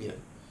it's like, you know,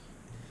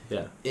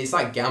 Yeah. it's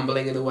like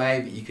gambling in a way,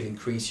 but you can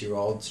increase your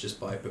odds just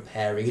by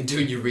preparing and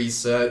doing your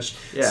research.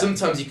 Yeah.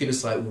 Sometimes you can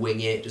just like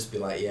wing it, just be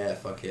like, yeah,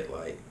 fuck it,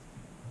 like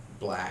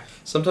black.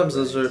 Sometimes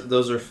Right.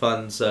 those are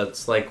fun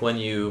sets, like when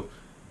you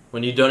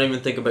don't even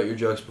think about your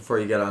jokes before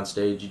you get on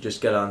stage. You just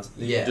get on,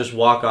 Yeah. you just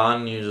walk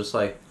on, and you're just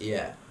like,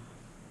 Yeah.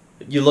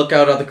 you look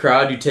out at the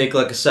crowd, you take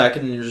like a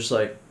second, and you're just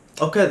like,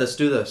 okay, let's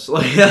do this.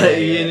 Like, Yeah.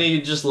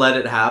 you just let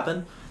it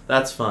happen.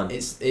 That's fun.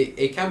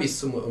 It can be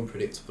somewhat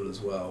unpredictable as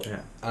well.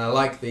 Yeah. And I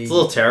like the. It's a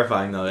little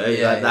terrifying though.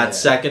 Yeah, that yeah.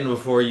 second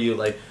before you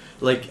like,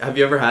 have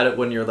you ever had it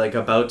when you're like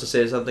about to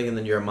say something and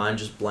then your mind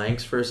just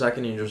blanks for a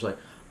second and you're just like,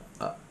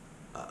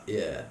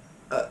 Yeah.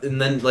 and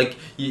then like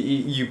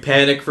you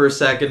panic for a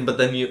second, but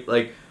then you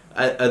like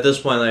at this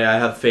point like I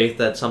have faith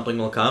that something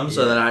will come,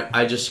 so Yeah. then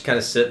I just kind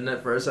of sit in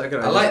it for a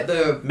second. I like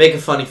the. make a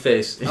funny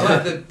face. I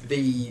like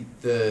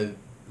the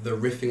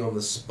riffing on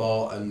the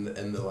spot and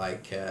the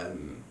like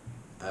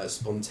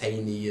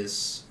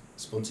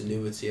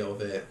spontaneity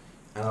of it,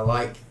 and I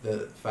like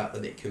the fact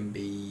that it can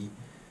be,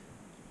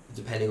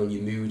 depending on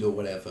your mood or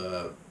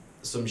whatever,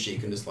 some shit you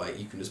can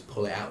just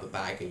pull it out the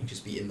bag and you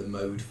just be in the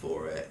mode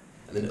for it,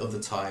 and then other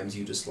times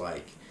you just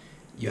like,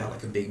 you had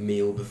like a big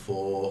meal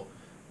before,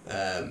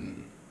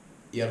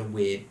 you had a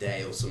weird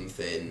day or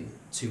something,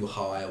 too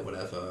high or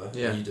whatever,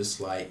 Yeah. and you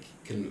just like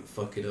can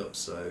fuck it up.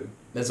 So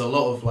there's a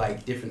lot of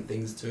like different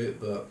things to it,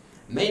 but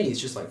mainly it's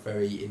just like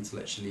very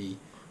intellectually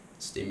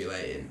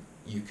stimulating.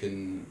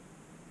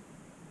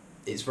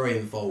 It's very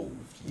involved.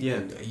 You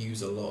can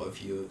use a lot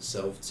of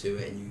yourself to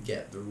it, and you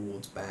get the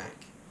rewards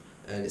back.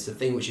 And it's a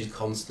thing which is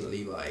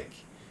constantly like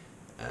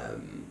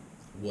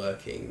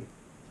working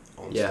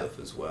on stuff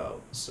as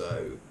well.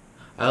 So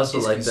I also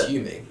it's like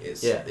consuming.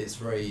 that. It's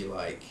very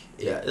like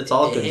it's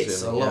all it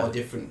hits a consuming, lot of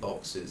different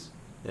boxes.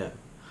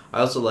 I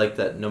also like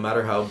that no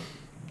matter how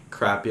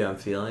crappy I'm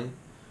feeling,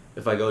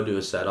 if I go do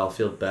a set, I'll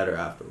feel better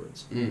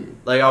afterwards. Mm.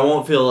 Like, I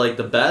won't feel like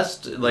the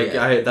best. Like,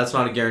 Yeah. that's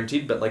not a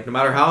guaranteed, but like no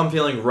matter how I'm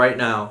feeling right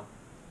now,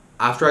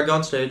 after I go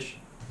on stage,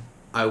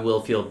 I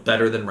will feel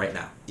better than right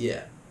now.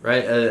 Yeah.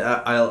 Right?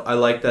 I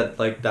like that.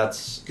 Like,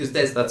 that's Because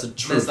that's a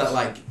truth. there's that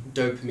like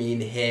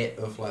dopamine hit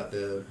of like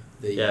the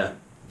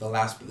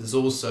last, but there's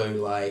also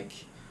like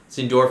it's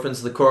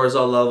endorphins, the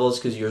cortisol levels,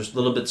 because you're a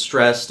little bit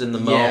stressed in the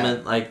Yeah.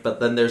 moment. Like, but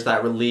then there's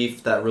that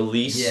relief, that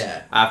release.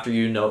 Yeah. After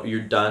you know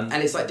you're done.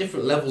 and it's like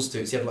different levels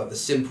to it. So you have like the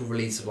simple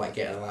release of like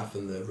getting a laugh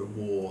and the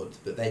reward,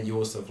 but then you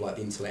also have like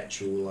the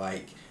intellectual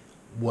like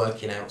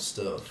working out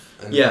stuff.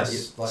 And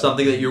Yes, like,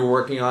 something that you're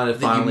working on and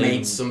that finally you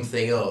made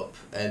something up,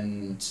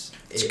 and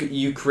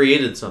you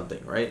created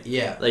something, right?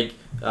 yeah, Like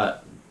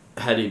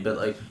heady, but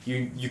like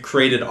you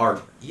created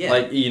art. yeah,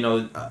 Like, you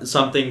know,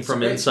 something It's from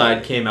great inside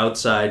feeling. came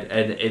outside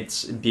and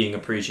it's being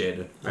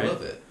appreciated, I right?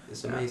 love it.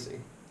 It's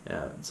amazing.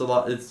 Yeah, it's a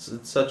lot. It's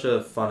such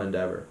a fun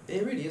endeavor.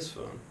 It really is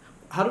fun.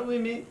 How did we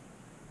meet?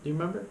 Do you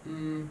remember?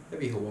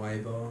 Maybe Hawaii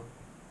bar.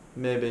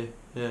 Maybe,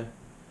 yeah.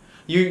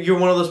 You're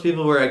one of those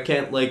people where I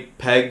can't like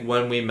peg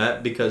when we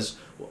met, because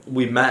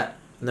we met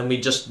and then we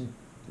just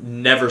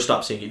never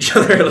stop seeing each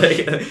other.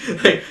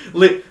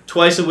 like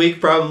twice a week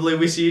probably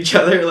we see each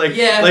other. Like,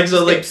 Yeah, like so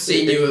just like kept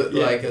seeing you at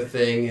yeah. like a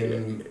thing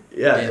and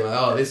Yeah. being like,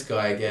 oh, this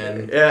guy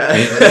again.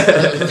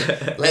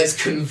 Yeah.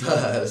 Let's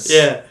converse.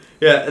 Yeah,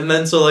 yeah, and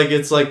then so like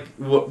it's like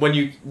when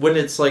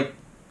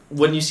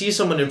you see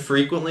someone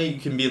infrequently, you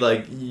can be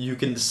like, you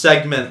can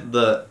segment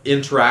the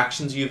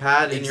interactions you've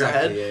had in your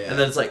head, Exactly, yeah. and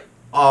then it's like,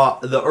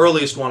 the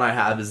earliest one I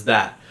have is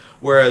that.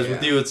 Whereas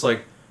with Yeah. you, it's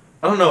like,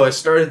 I don't know, I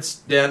started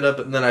stand up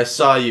and then I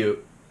saw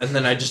you, and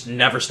then I just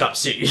never stopped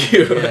seeing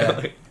you. Yeah.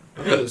 Like,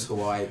 I think it was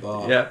Hawaii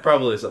bar. yeah,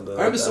 probably something. I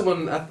like remember that.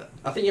 someone.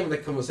 I think you having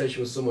a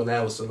conversation with someone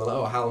else, and they're like,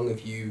 "Oh, how long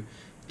have you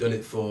done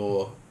it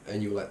for?"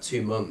 And you were like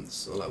 2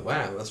 months. I'm like,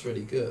 "Wow, that's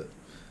really good."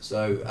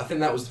 So I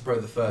think that was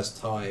probably the first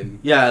time.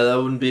 Yeah, that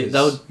wouldn't be. That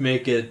It's- would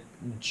make it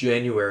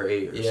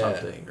January or Yeah.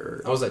 something.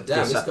 Or I was like, "Damn,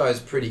 Yes, this I- guy's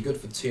pretty good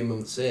for 2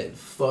 months in.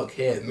 Fuck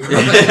him."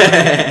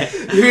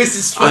 Who is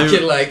this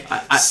fucking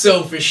I-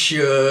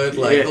 self-assured,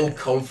 like Yeah. all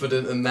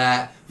confident and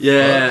that?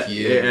 Yeah, Fuck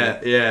you.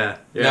 yeah.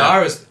 No,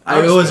 I was.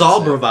 It was all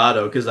respect it.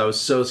 bravado because I was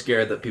so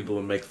scared that people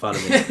would make fun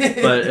of me.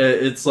 But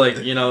it's like,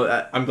 you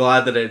know, I'm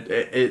glad that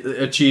it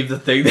achieved the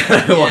thing that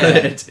I Yeah.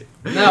 wanted it to.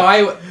 No, Now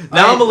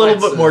I'm a little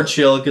had bit to- more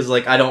chill because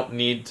like I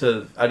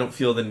don't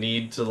feel the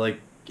need to like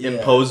Yeah.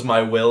 impose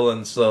my will,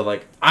 and so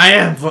like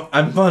I'm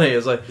funny.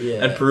 It's like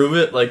Yeah. and prove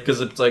it, like,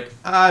 because it's like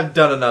I've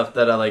done enough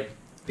that I like.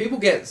 People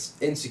get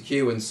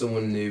insecure when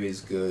someone new is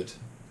good.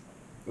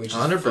 which is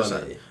 100%.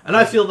 funny. And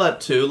I feel that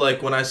too.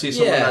 Like when I see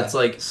someone that's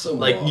like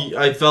somewhat.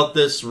 I felt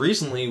this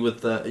recently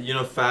with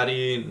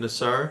Fatty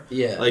Nassar.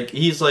 Yeah. Like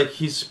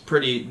he's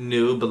pretty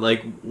new, but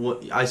like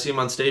I see him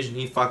on stage and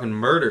he fucking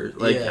murders.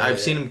 Like I've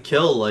seen him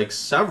kill like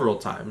several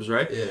times,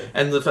 right? Yeah.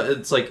 And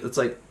it's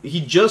like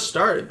he just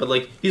started, but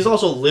like he's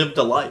also lived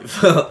a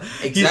life.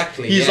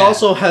 Exactly. He's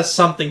also has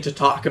something to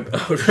talk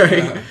about,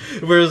 right?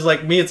 Whereas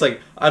like me, it's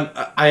like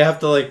I have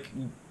to like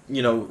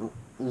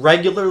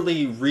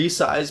regularly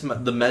resize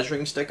the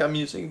measuring stick I'm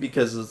using,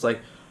 because it's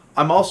like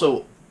I'm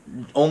also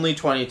only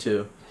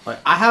 22. Like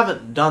I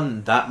haven't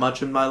done that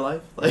much in my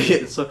life.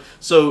 Like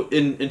so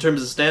in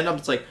terms of stand up,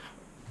 it's like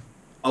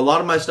a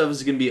lot of my stuff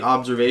is going to be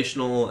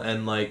observational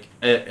and like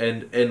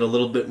and a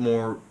little bit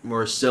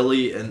more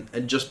silly,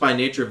 and just by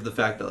nature of the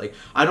fact that like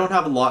I don't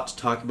have a lot to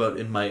talk about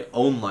in my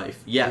own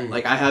life yet.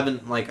 Like I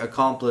haven't like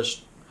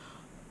accomplished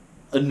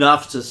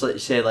enough to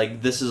say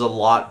like this is a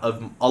lot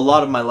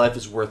of my life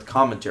is worth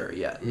commentary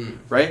yet,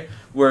 right?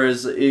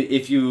 Whereas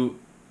if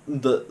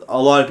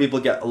a lot of people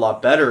get a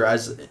lot better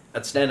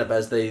at stand up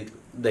as they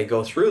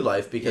go through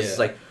life, because it's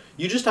like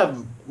you just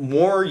have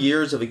more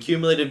years of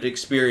accumulated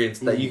experience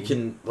that you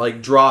can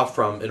like draw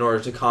from in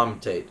order to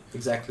commentate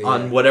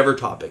on whatever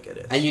topic it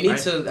is. And you need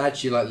to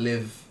actually like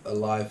live a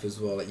life as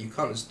well. Like you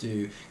can't just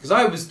do,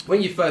 because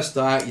when you first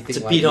start out, you think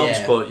it's a Pete Holmes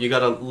quote. You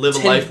gotta live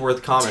a life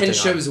worth commenting 10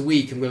 shows a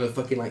week. I'm gonna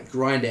fucking like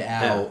grind it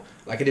out. Yeah.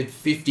 Like I did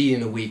 15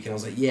 in a week, and I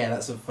was like, yeah,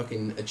 that's a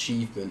fucking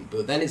achievement.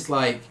 But then it's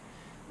like,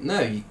 no,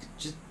 you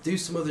just do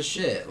some other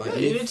shit. Like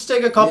you need to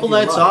take a couple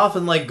nights off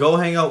and like go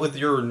hang out with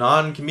your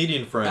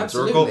non-comedian friends.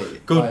 Absolutely. Or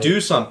go like,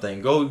 do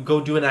something. Go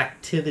do an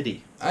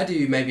activity. I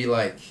do maybe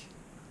like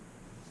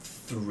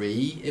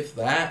 3, if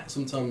that.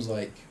 Sometimes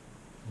like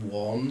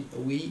 1 a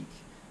week.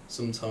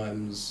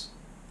 Sometimes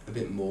a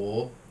bit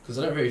more, because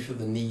I don't really feel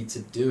the need to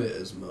do it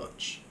as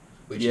much,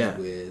 which is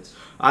weird.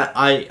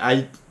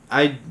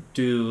 I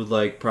do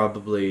like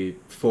probably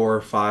 4 or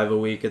 5 a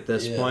week at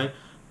this point.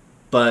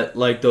 But,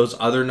 like, those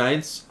other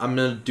nights, I'm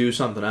going to do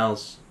something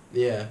else.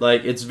 Yeah.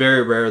 Like, it's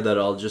very rare that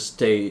I'll just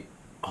stay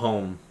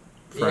home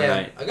for a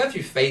night. I go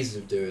through phases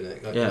of doing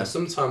it. Like,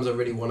 sometimes I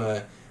really want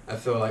to... I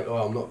feel like,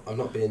 I'm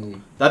not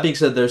being... That being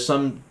said, there's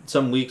some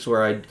weeks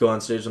where I go on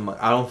stage and I'm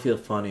like, I don't feel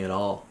funny at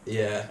all.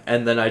 Yeah.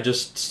 And then I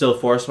just still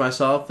force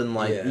myself, and,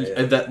 like,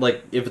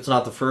 if it's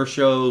not the first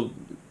show,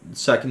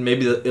 second,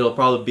 maybe it'll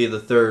probably be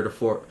the third or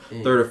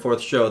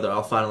fourth show that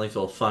I'll finally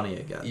feel funny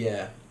again.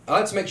 Yeah.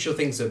 I like to make sure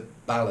things are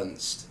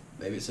balanced.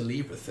 Maybe it's a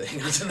Libra thing.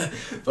 I don't know,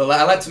 but like,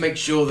 I like to make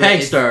sure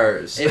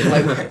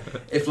that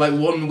if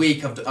 1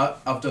 week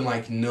I've done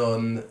like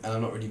none, and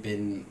I've not really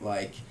been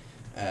like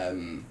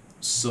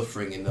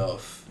suffering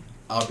enough,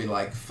 I'll be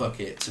like, fuck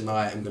it,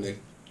 tonight I'm gonna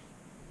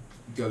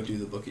go do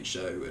the bucket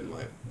show and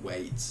like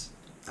wait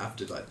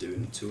after like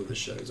doing 2 other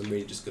shows. I'm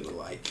really just gonna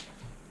like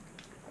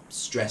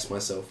stress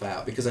myself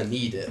out because I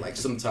need it. Like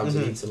sometimes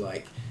I need to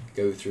like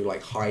go through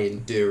like high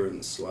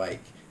endurance like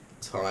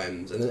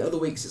times, and then other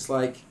weeks it's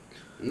like,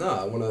 no,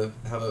 I want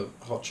to have a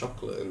hot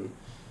chocolate and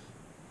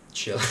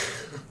chill.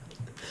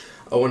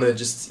 I want to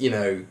just,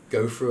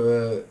 go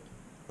for I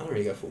don't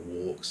really go for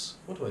walks.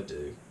 What do I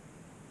do?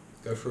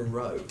 Go for a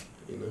row,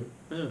 Yeah.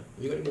 Have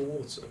you got any more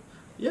water?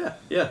 Yeah.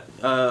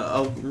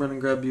 I'll run and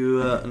grab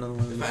you another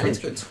one. I need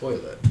to go to the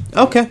toilet.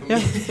 Okay,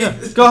 yeah.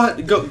 Go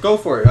ahead, go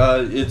for it.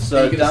 It's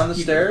down the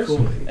stairs,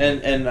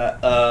 and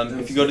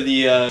if you go to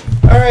the... All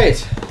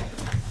right.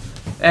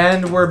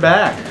 And we're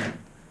back.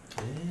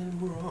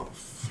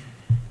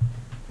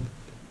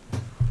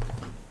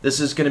 This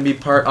is going to be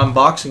part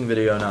unboxing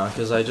video now,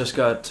 because I just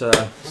got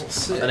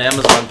an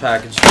Amazon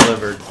package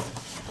delivered.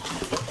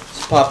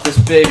 Let's pop this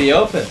baby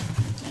open.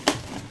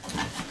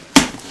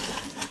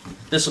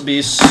 This will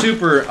be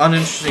super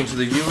uninteresting to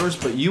the viewers,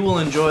 but you will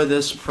enjoy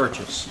this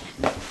purchase.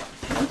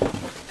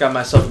 Got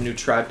myself a new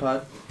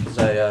tripod, because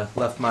I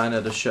left mine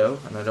at a show,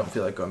 and I don't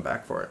feel like going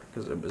back for it,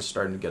 because it was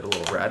starting to get a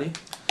little ratty.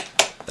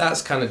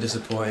 That's kind of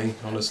disappointing,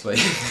 honestly.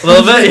 A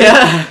little bit,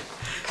 yeah.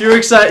 You were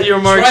excited. You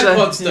were more excited.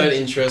 Tripods don't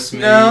interest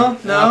me. No.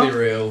 I'll be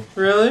real.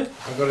 Really?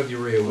 I've got to be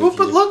real with you.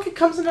 But look, it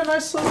comes in a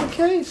nice little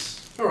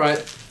case. All right,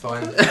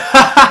 fine.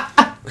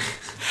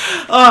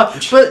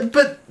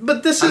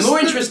 But this is. I'm more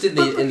interested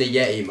in the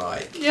Yeti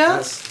mic.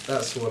 Yeah.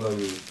 That's what I'm.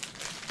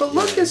 But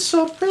look, it's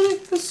so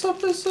pretty. It's so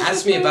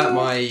Ask me about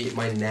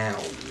my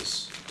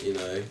nouns.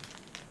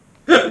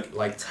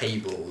 Like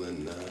table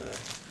and.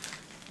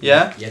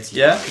 Yeah? Yeti.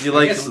 Yeah? Mic. You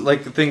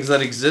like the things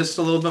that exist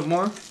a little bit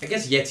more? I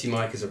guess Yeti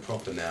mic is a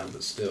proper noun,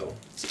 but still.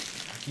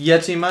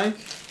 Yeti mic?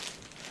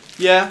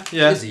 Yeah. It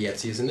is a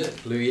Yeti, isn't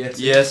it? Blue Yeti?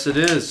 Yes, it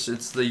is.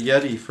 It's the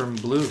Yeti from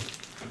Blue.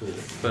 Cool.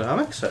 But I'm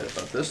excited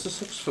about this.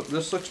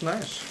 This looks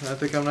nice. I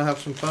think I'm going to have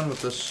some fun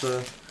with this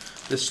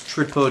this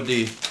tripod.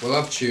 Well,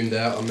 I've tuned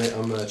out. I'm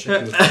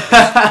checking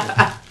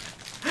the...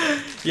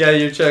 Yeah,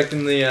 you're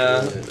checking the...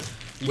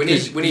 We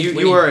need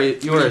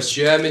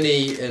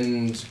Germany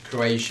and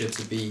Croatia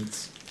to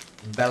beat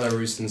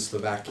Belarus and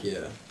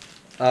Slovakia.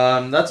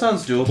 That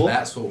sounds doable.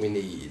 That's what we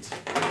need.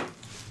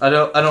 I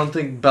don't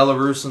think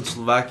Belarus and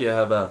Slovakia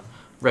have a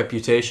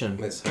reputation.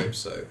 Let's hope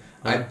so.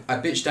 Yeah. I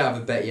bitched out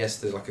of a bet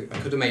yesterday. Like I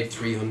could have made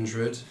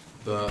 300,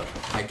 but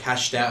I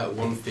cashed out at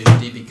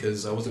 150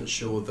 because I wasn't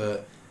sure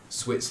that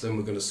Switzerland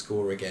were going to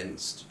score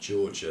against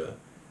Georgia,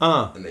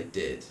 and they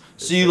did.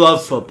 So you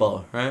love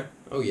football, right?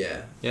 Oh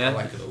yeah. Yeah? I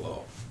like it a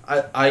lot.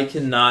 I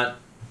cannot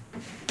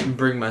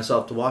bring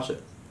myself to watch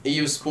it. Are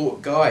you a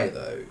sport guy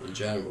though, in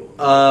general?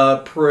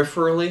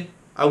 Peripherally,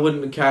 I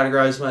wouldn't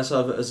categorize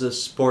myself as a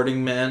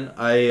sporting man.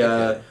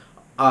 Okay.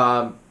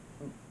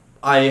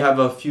 I have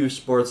a few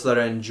sports that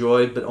I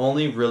enjoy, but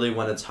only really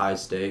when it's high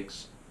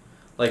stakes,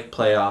 like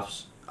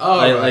playoffs. Oh,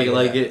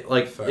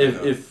 right, Fair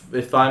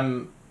if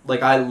I'm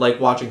like I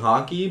like watching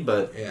hockey,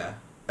 but yeah.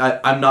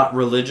 I'm not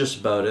religious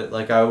about it.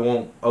 Like I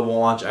won't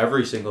watch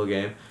every single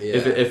game. Yeah.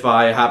 If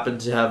I happen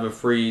to have a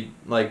free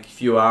like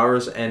few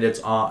hours and it's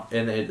on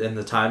and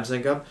the time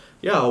sync up,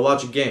 yeah, I'll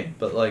watch a game.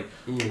 But like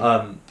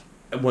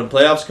when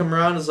playoffs come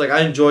around, it's like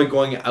I enjoy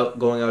going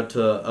out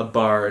to a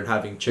bar and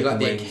having chicken you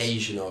like wings. the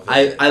occasion of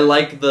it. I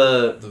like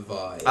the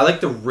vibe. I like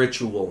the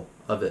ritual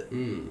of it.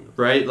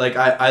 Right? Like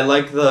I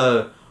like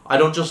I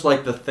don't just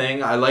like the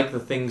thing, I like the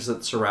things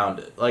that surround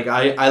it. Like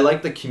I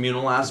like the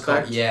communal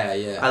aspect.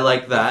 Yeah. I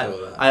like that.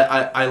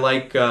 I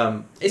like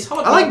it's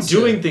hard. I like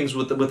doing things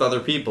with other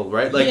people,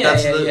 right? Like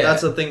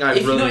that's the thing I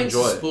if really you're not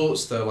enjoy. Into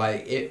sports though,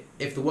 like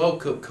if the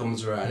World Cup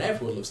comes around,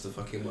 everyone loves the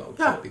fucking World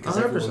Cup because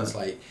 100%. everyone's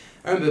like.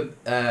 I remember,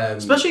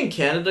 especially in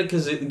Canada,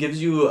 because it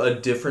gives you a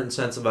different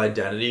sense of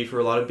identity for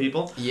a lot of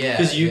people. Yeah,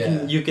 because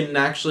you can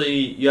actually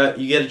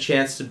you get a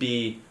chance to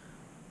be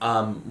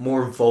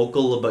more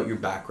vocal about your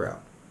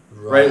background,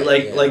 right?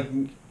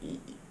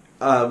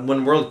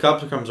 When World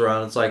Cup comes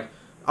around, it's like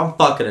I'm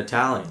fucking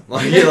Italian,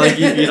 like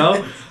you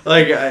know,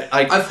 like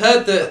I've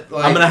heard that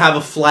like, I'm gonna have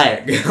a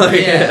flag.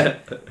 the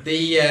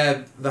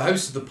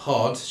host of the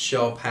pod,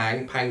 Shah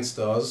Pang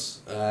Stars.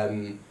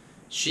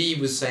 She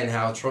was saying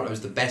how Toronto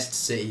is the best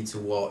city to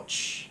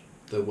watch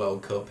the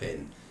World Cup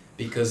in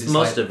because it's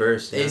most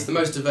diverse. It's the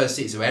most diverse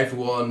city, so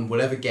everyone,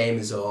 whatever game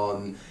is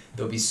on,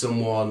 there'll be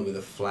someone with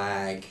a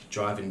flag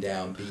driving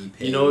down, beeping.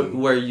 You know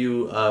where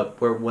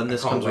when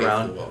this comes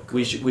around,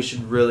 we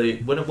should really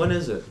when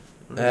is it?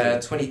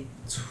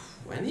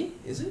 2020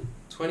 is it?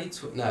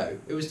 2020? No,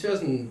 it was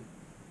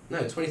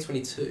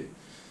 2022.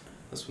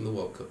 That's when the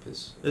World Cup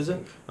is. Is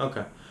it?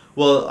 Okay.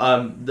 Well,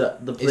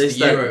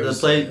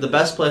 the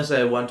best place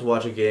I went to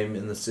watch a game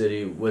in the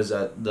city was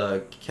at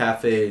the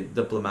Cafe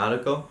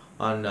Diplomatico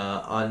on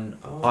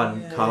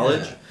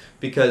College,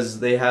 because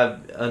they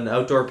have an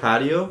outdoor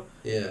patio,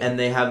 and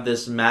they have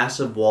this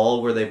massive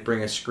wall where they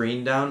bring a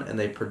screen down and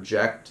they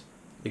project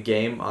the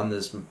game on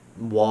this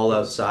wall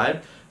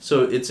outside.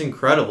 So it's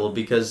incredible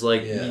because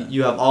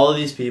you have all of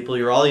these people,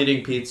 you're all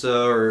eating pizza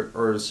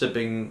or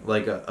sipping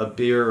like a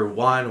beer or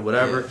wine or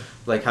whatever,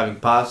 like having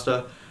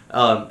pasta.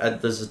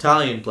 At this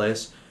Italian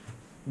place,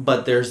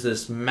 but there's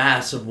this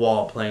massive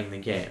wall playing the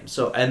game.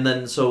 So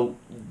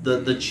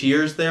the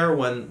cheers there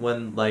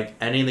when like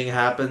anything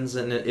happens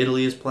and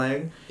Italy is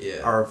playing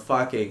are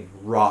fucking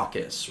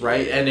raucous,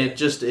 right? And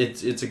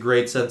it's a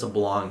great sense of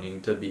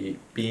belonging to be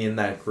in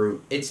that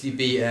group. Italy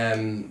beat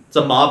it's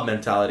a mob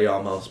mentality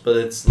almost, but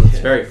it's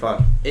very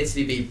fun.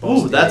 Italy beat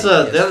Bosnia. Ooh,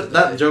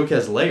 that joke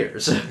has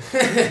layers.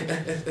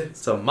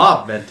 It's a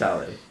mob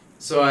mentality.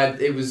 So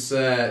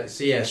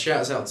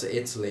shouts out to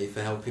Italy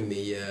for helping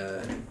me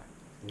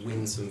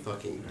win some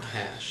fucking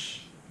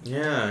cash.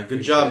 Yeah,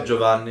 good job,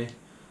 Giovanni.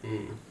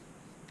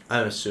 I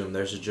assume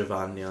there's a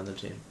Giovanni on the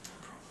team.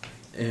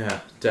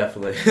 Yeah,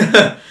 definitely.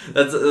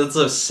 That's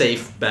a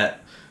safe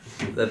bet.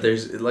 That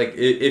there's like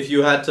if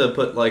you had to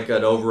put like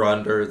an over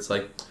under, it's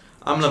like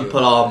I'm gonna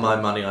put all my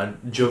money on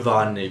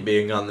Giovanni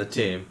being on the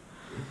team.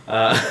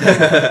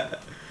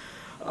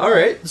 All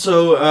right,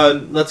 so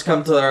let's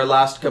come to our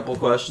last couple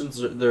questions.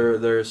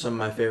 They're some of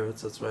my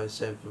favorites. That's why I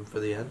saved them for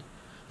the end.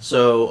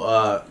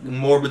 So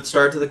morbid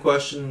start to the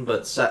question,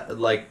 but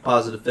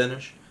positive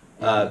finish.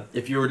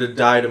 If you were to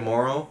die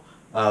tomorrow,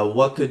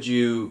 what could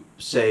you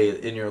say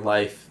in your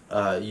life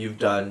you've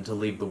done to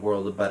leave the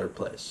world a better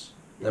place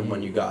than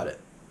when you got it?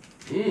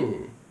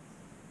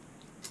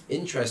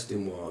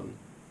 Interesting one.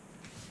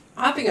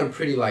 I think I'm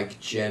pretty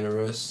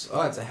generous. I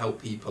like to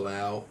help people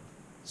out,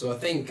 so I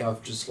think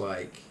I've just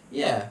I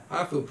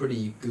feel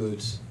pretty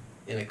good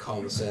in a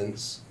calm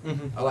sense.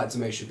 Mm-hmm. I like to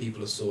make sure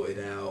people are sorted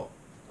out.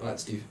 I like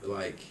to do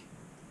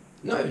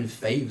not even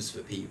favours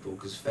for people,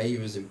 because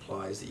favours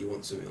implies that you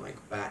want something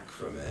back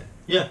from it.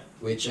 Yeah.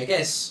 Which I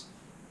guess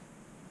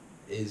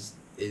is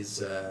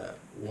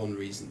one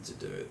reason to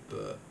do it,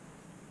 but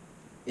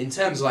in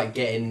terms of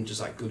getting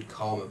just good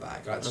karma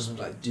back, I like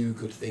to do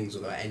good things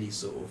without any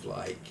sort of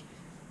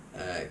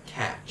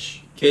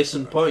catch. Case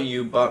in point,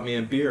 you bought me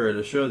a beer at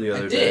a show the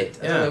other day.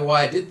 I don't know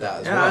why I did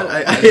that as well.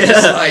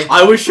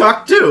 I was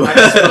shocked too. I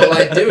just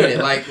felt doing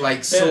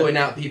it, sorting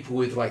out people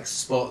with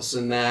spots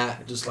and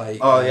that, just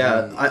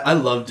I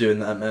love doing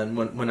that, man.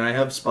 When I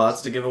have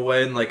spots to give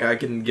away and I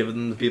can give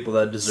them to people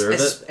that deserve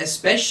it.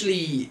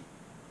 Especially,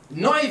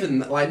 not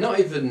even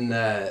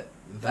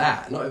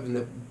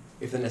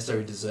if they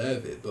necessarily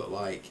deserve it, but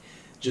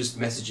just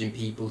messaging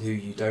people who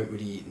you don't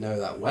really know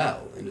that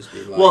well and just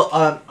being like... Well,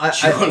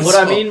 what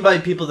I mean by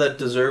people that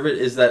deserve it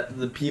is that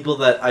the people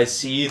that I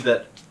see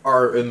that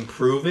are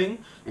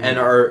improving and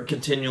are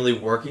continually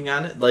working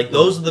on it, like,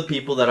 those are the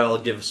people that I'll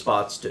give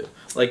spots to.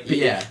 Like,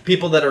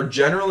 people that are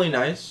generally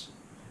nice,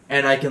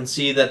 and I can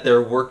see that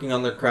they're working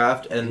on their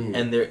craft,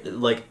 and they're,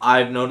 like,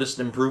 I've noticed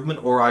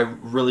improvement, or I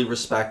really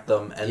respect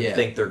them and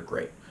think they're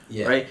great.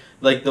 Yeah. Right?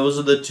 Like, those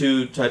are the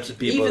two types of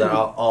people that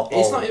I'll...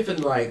 It's not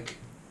even, like,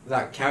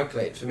 that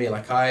calculated for me.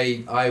 Like,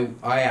 I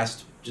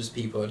asked just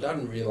people I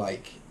hadn't really,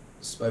 like,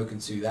 spoken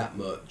to that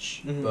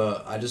much,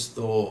 but I just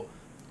thought,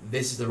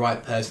 this is the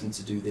right person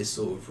to do this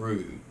sort of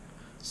room.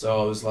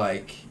 So I was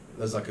like,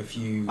 there's like a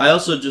few... I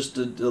also just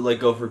like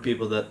go for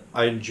people that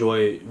I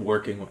enjoy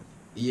working with.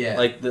 Yeah.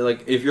 Like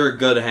if you're a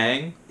good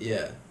hang,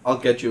 I'll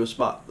get you a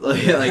spot.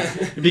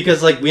 like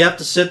because like we have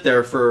to sit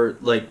there for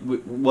like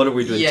what are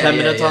we doing? 10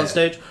 minutes on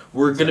stage.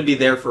 We're gonna be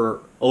there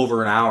for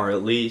over an hour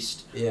at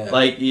least. Yeah.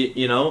 Like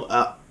you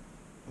know,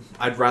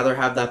 I'd rather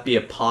have that be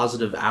a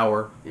positive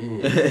hour.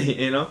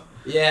 You know.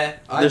 Yeah,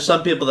 there's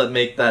some people that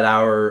make that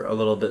hour a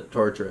little bit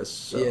torturous.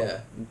 So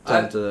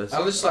I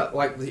just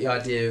like the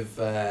idea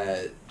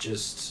of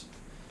just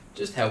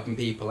helping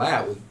people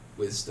out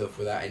with stuff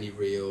without any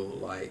real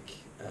like.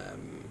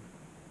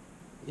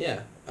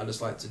 I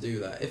just like to do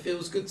that. It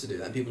feels good to do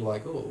that. And people are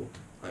like, oh,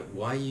 like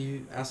why are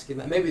you asking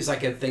that? Maybe it's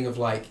like a thing of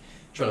like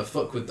trying to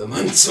fuck with them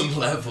on some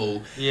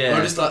level. Yeah.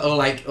 Or just like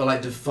or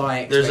like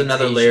defy. There's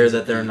another layer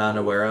that they're not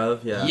aware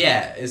of. Yeah.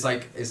 Yeah, it's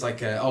like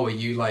oh, are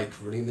you like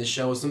running this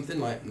show or something?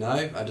 Like,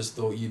 no, I just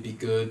thought you'd be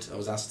good. I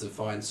was asked to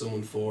find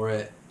someone for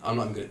it. I'm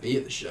not even going to be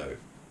at the show.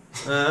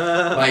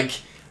 Like,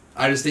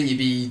 I just think you'd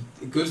be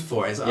good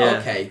for it. It's like,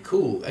 okay,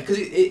 cool. Because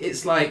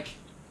it's like.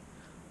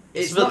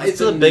 It's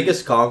the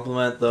biggest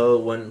compliment though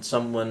when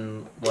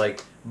someone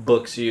like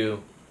books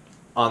you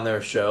on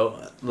their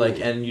show, like,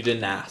 and you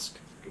didn't ask.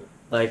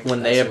 Like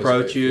when they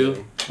approach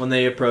you, and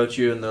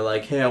they're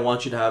like, "Hey, I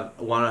want to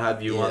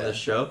have you on this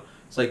show."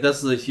 It's like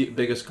that's the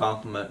biggest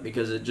compliment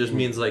because it just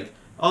means like,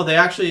 oh,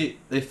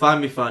 they find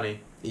me funny,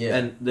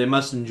 and they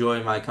must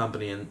enjoy my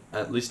company, and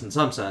at least in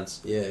some sense,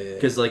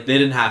 because like they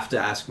didn't have to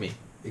ask me.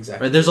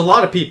 Exactly. Right? There's a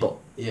lot of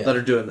people that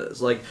are doing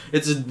this. Like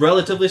it's a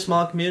relatively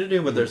small community,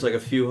 but there's like a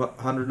few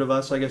hundred of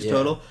us, I guess,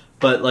 total.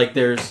 But like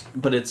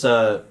it's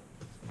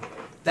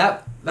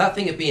that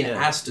thing of being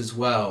asked as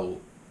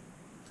well.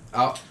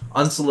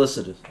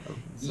 Unsolicited.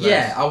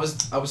 Nice. I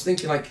was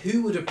thinking like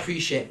who would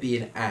appreciate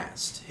being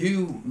asked?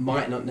 Who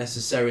might not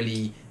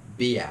necessarily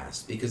be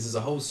asked because there's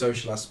a whole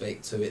social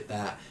aspect to it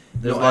that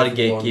there's a lot of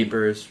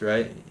gatekeepers,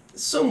 right?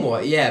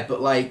 Somewhat, yeah,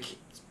 but like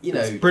you know,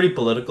 it's pretty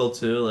political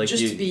too. Like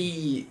just to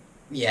be.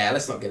 Yeah,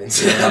 let's not get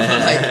into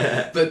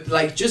that. But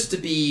like, just to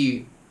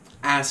be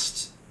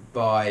asked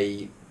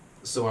by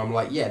someone, I'm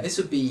like, yeah, this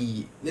would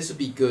be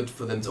good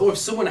for them. Or if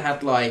someone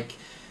had like,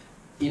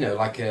 you know,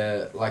 like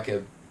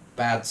a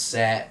bad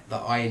set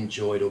that I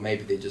enjoyed, or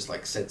maybe they just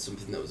like said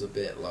something that was a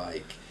bit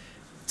like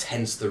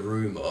tense the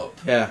room up.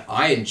 Yeah,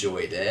 I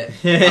enjoyed it.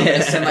 I'm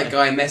gonna send that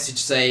guy a message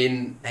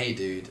saying, "Hey,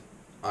 dude,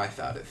 I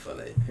found it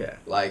funny." Yeah,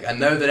 like I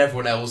know that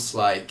everyone else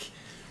like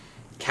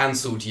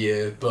cancelled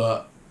you,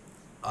 but.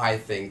 I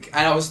think,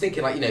 and I was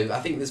thinking, like, you know, I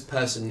think this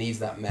person needs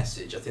that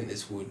message. I think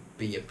this would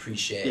be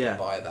appreciated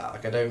by that.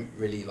 Like, I don't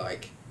really,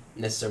 like,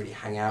 necessarily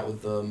hang out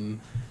with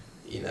them,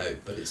 you know,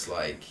 but it's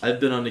like... I've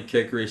been on a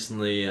kick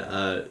recently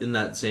in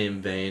that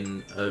same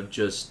vein of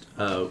just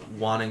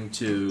wanting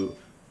to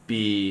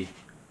be,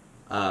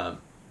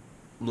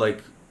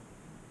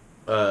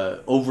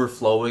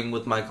 overflowing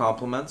with my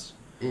compliments.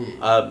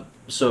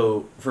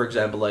 So, for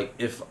example, like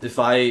if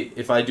I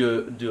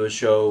do a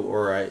show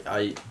or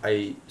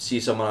I see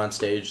someone on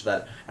stage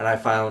and I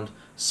found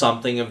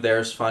something of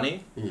theirs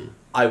funny,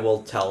 I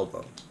will tell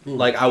them.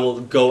 Like I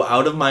will go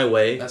out of my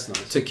way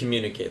to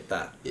communicate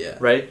that. Yeah.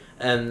 Right?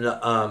 And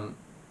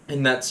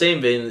in that same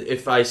vein,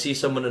 if I see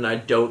someone and I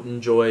don't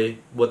enjoy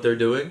what they're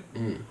doing,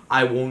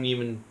 I won't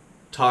even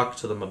talk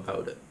to them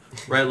about it.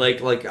 Right,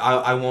 like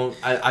I won't.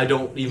 I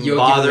don't even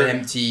bother.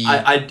 Empty.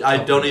 I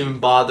don't even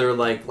bother.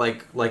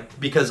 Like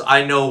because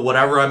I know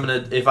whatever I'm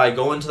gonna. If I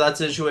go into that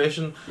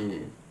situation,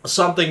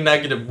 something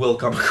negative will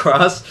come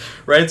across.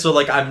 Right, so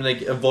like I'm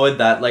gonna avoid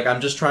that. Like I'm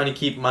just trying to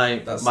keep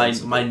my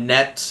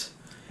net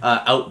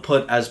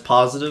output as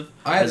positive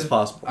as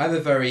possible. I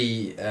have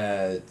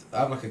I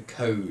have like a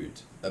code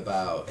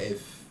about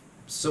if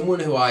someone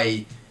who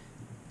I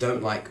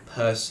don't like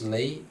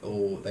personally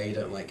or they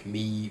don't like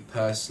me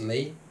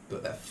personally.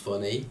 But they're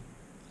funny,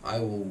 I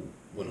will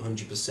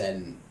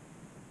 100%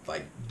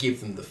 like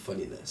give them the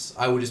funniness.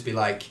 I will just be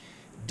like,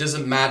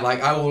 doesn't matter.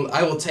 Like I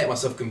will take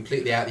myself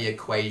completely out of the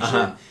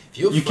equation. If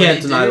you're funny,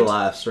 can't deny the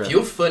laughs. Right? If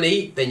you're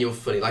funny, then you're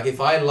funny. Like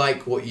if I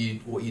like what you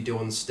do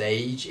on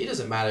stage, it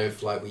doesn't matter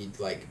if like we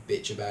like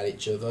bitch about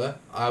each other.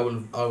 I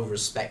will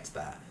respect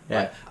that.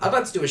 Yeah. Like, I'd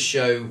like to do a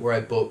show where I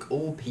book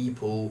all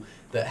people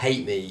that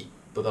hate me,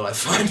 but that I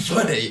find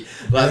funny,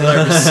 like that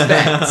I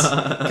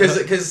respect.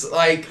 Because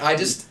like I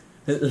just.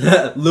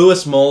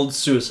 Lewis Mold's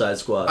Suicide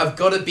Squad. I've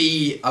got to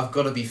be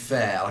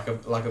fair. I've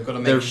got to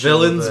make. They're sure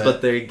villains, that,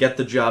 but they get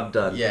the job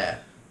done. Yeah,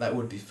 that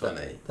would be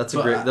funny. That's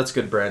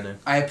good branding.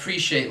 I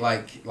appreciate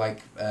I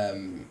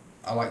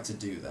like to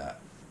do that.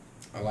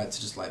 I like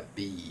to just like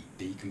be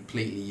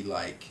completely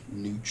like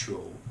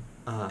neutral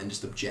and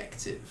just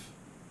objective.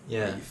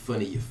 Yeah.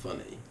 Like, you're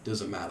funny.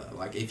 Doesn't matter.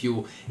 Like if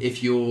you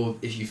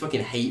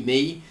fucking hate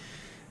me,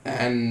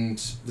 and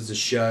there's a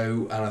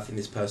show, and I think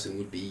this person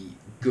would be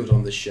good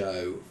on the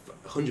show,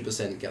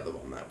 100% get them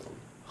on that one.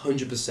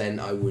 100%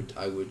 I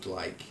would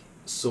like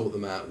sort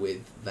them out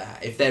with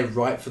that. If they're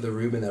right for the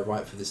room and they're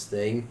right for this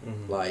thing,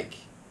 like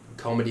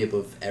comedy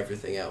above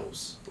everything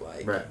else.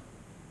 Like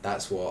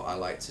that's what I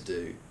like to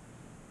do.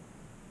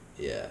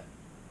 Yeah.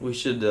 We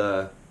should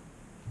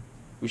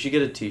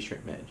get a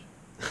t-shirt made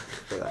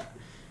for that.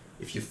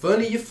 If you're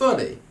funny, you're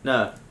funny.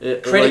 No.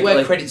 Credit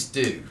where credit's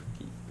due.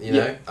 You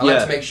know? I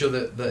like to make sure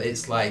that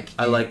it's like...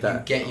 I like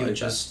that. You get your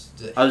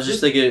just... I was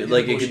just thinking,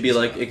 like, it could be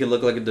like... It could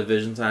look like a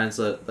division sign. It's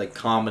like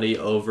comedy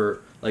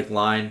over, like,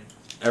 line,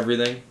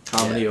 everything.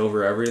 Comedy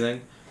over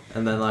everything.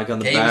 And then, like, on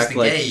the back,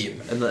 like... Game.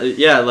 And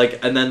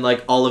and then,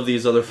 like, all of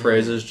these other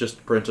phrases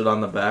just printed on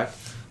the back.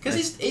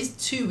 Because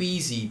it's too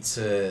easy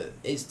to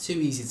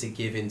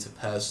give into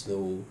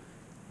personal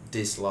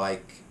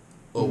dislike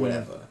or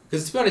whatever.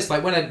 Because to be honest,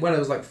 like when I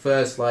was like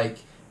first like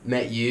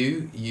met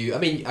you, I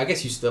mean, I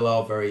guess you still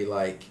are very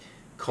like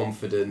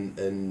confident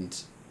and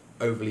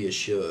overly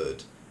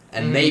assured,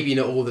 and maybe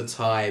not all the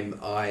time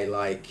I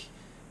like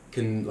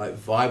can like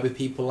vibe with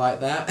people like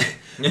that.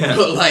 Yeah.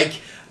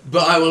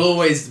 but I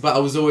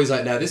was always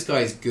like, no, this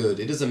guy's good.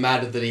 It doesn't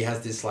matter that he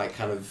has this like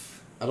kind of,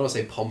 I don't want to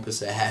say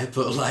pompous air,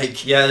 but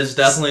like... Yeah, there's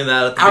definitely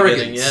that at the arrogance.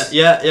 beginning.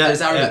 Yeah.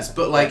 There's arrogance,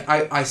 but like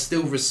I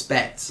still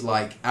respect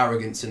like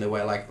arrogance in a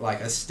way. Like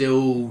I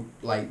still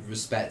like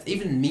respect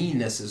even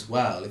meanness as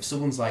well. If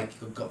someone's like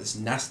got this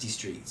nasty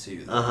streak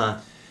to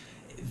them,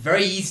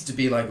 very easy to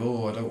be like,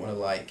 oh, I don't want to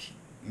like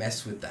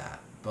mess with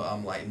that. But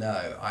I'm like,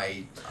 no,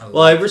 I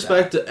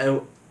respect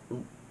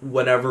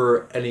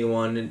whenever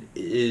anyone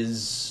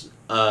is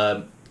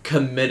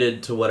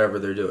committed to whatever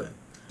they're doing.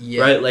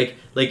 Yeah. Right,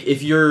 like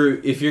if you're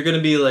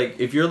gonna be like,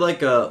 if you're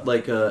like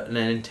an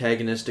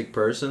antagonistic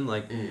person,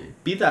 like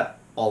be that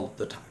all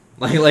the time.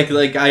 Like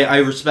I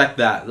respect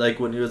that. Like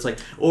when it's like,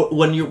 or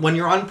when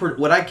you're on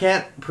when I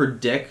can't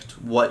predict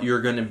what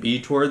you're gonna be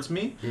towards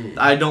me,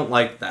 I don't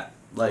like that.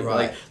 Like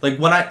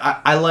when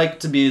I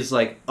like to be is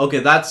like, okay,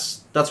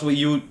 that's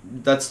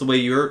the way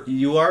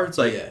you are. It's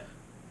like. Yeah.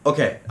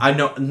 Okay, I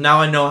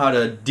know how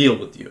to deal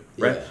with you,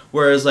 right? Yeah.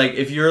 Whereas, like,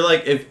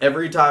 if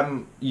every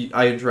time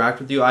I interact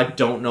with you, I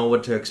don't know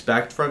what to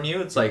expect from you,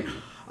 it's like,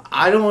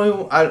 I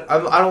don't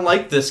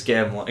like this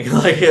gambling.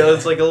 Like,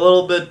 it's like a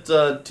little bit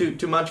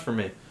too much for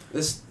me.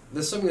 There's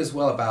something as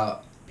well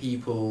about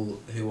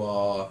people who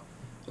are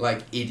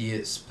like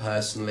idiots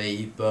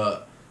personally,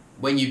 but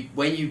when you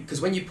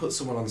put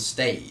someone on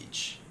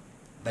stage,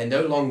 they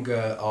no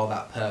longer are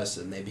that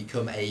person. They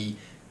become a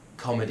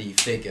comedy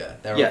figure.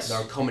 They're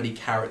a comedy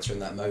character in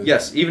that moment.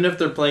 Yes, even if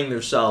they're playing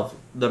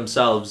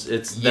themselves,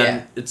 it's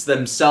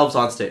themselves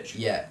on stage.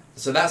 Yeah.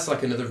 So that's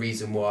like another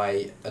reason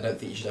why I don't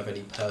think you should have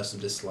any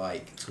personal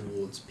dislike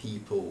towards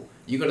people.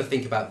 You got to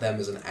think about them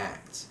as an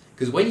act,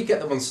 because when you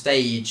get them on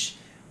stage,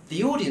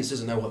 the audience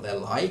doesn't know what they're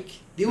like.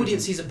 The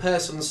audience sees a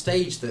person on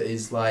stage that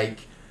is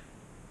like,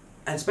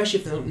 and especially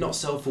if they're not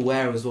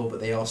self-aware as well, but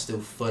they are still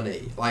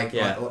funny. Like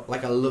I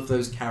love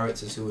those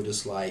characters who are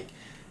just like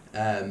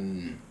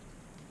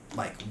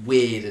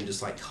weird and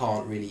just like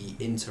can't really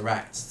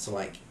interact to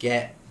like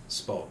get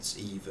spots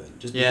even,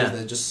 just because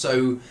they're just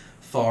so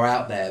far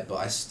out there, but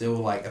I still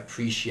like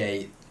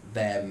appreciate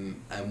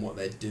them and what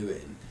they're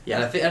doing.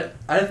 And I don't think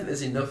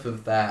there's enough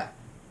of that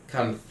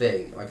kind of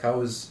thing. Like I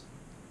was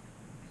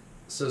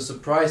so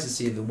surprised to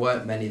see there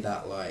weren't many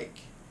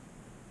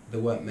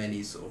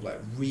sort of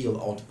like real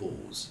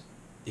oddballs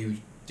who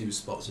do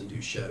spots and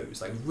do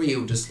shows, like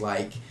real just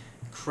like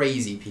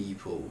crazy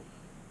people.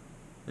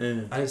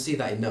 I don't see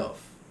that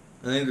enough.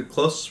 I think the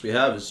closest we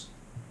have is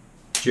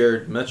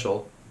Jared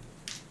Mitchell.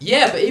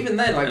 Yeah, but even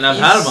then, like, and I've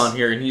had him on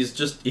here, and he's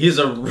got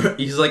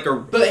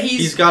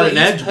an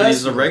edge, but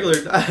he's a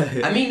regular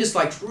guy. I mean, it's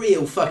like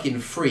real fucking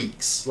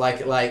freaks.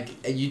 Like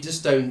you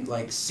just don't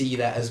like see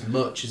that as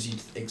much as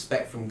you'd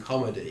expect from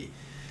comedy.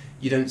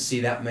 You don't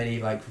see that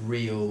many like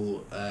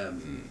real,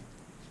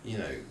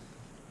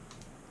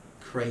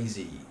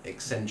 crazy,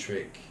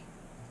 eccentric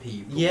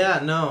people.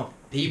 Yeah, no.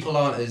 People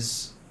aren't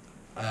as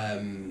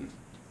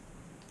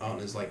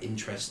like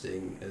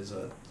interesting as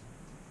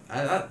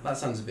that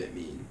sounds a bit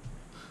mean.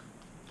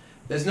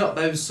 There's not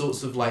those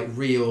sorts of like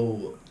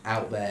real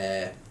out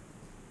there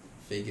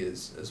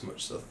figures as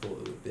much as I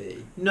thought it would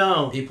be.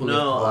 No, people.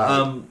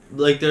 No,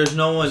 like there's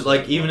no one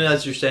like even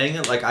as you're saying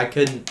it, like I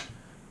couldn't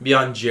be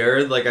on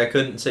Jared. Like I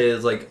couldn't say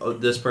it's like, oh,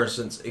 this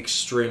person's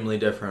extremely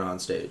different on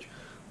stage.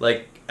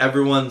 like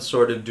everyone's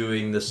sort of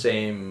doing the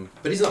same.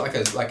 But he's not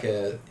like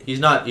a. He's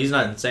not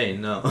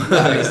insane. No.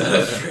 No, he's not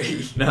a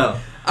freak. No.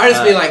 I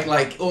just mean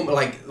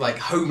like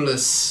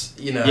homeless,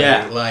 you know,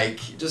 like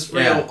just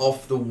real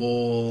off the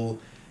wall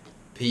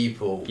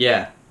people.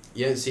 Yeah.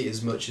 You don't see it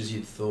as much as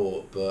you'd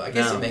thought, but I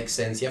guess it makes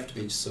sense. You have to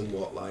be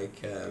somewhat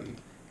like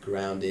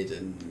grounded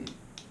and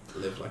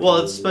live like. Well,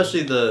 it's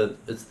especially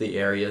it's the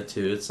area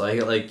too. It's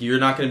like you're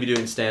not going to be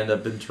doing stand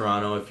up in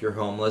Toronto if you're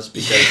homeless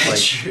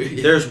because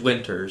true, there's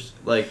winters.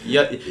 Like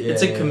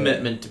it's a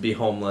commitment to be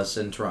homeless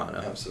in Toronto.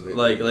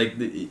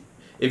 Absolutely.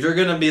 If you're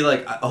gonna be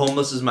like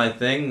homeless is my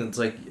thing, it's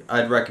like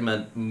I'd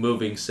recommend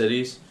moving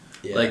cities.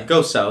 Yeah. Like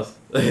go south.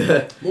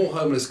 More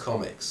homeless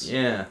comics.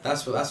 Yeah.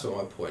 That's what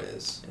my point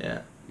is.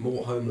 Yeah.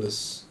 More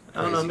homeless.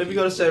 I don't know. Maybe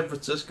go to San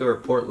Francisco or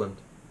Portland.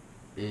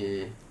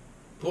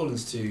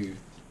 Portland's too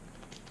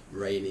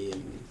rainy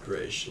and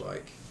British.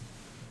 Like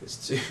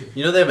it's too.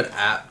 You know they have an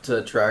app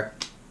to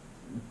track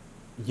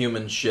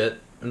human shit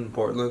in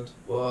Portland.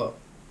 What?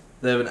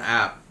 They have an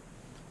app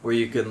where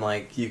you can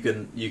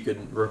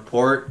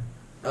report.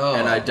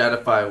 And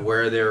identify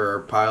where there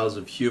are piles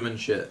of human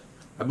shit.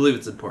 I believe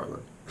it's in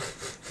Portland.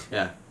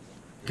 Yeah.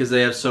 Because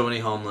they have so many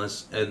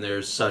homeless, and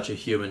there's such a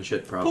human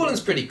shit problem. Portland's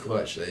pretty cool,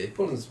 actually.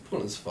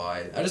 Portland's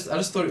fine. I just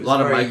thought it was a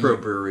lot of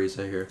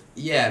microbreweries, I hear.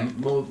 Yeah,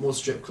 more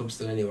strip clubs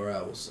than anywhere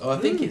else. Oh, I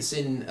think it's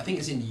in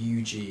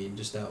Eugene,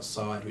 just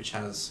outside, which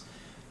has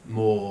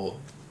more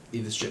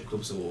either strip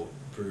clubs or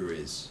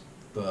breweries.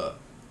 But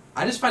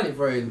I just find it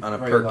very on a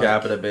per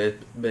capita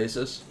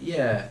basis.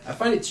 Yeah, I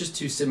find it's just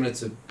too similar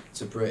to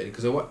Britain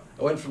because I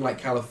went from like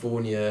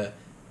California,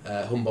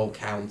 Humboldt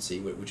County,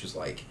 which was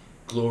like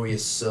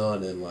glorious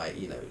sun and like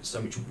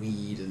so much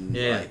weed and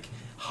like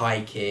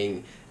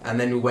hiking, and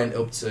then we went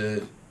up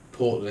to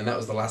Portland, and that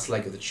was the last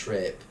leg of the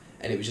trip,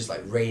 and it was just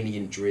like rainy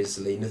and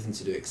drizzly, nothing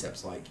to do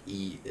except like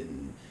eat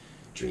and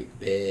drink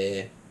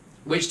beer,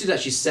 which did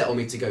actually settle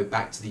me to go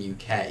back to the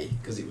UK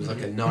because it was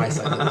like a nice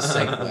like little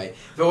segue.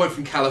 If I went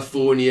from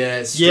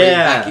California straight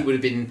back, it would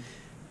have been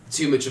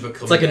too much of a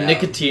It's like a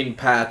nicotine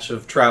patch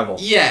of travel.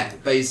 Yeah,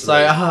 basically. It's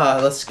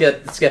like,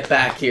 let's get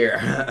back here.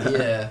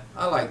 Yeah,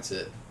 I liked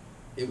it.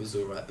 It was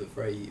alright, but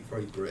very,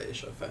 very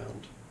British, I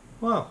found.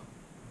 Wow.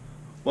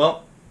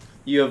 Well,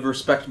 you have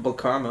respectable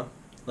karma.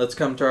 Let's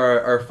come to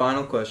our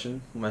final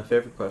question, my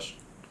favorite question.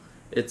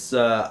 It's,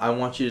 I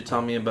want you to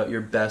tell me about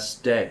your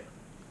best day.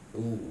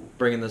 Ooh.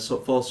 Bringing this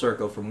full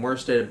circle from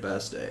worst day to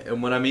best day.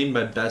 And what I mean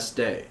by best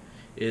day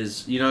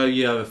is, you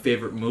have a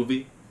favorite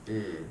movie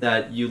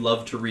that you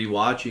love to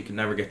rewatch. You can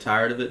never get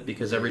tired of it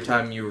because every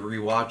time you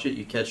rewatch it,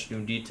 you catch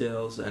new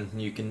details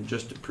and you can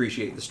just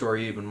appreciate the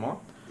story even more.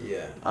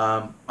 Yeah.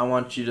 I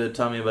want you to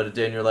tell me about a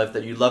day in your life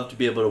that you'd love to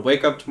be able to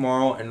wake up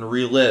tomorrow and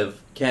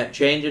relive. Can't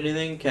change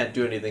anything, can't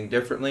do anything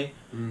differently,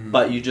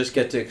 but you just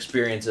get to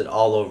experience it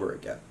all over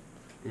again.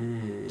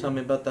 Tell me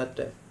about that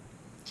day.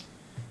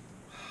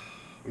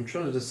 I'm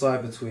trying to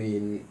decide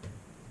between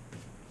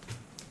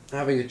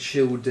having a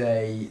chill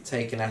day,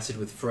 taking acid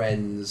with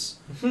friends,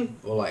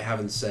 or like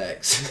having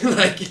sex.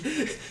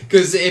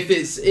 Because if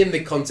it's in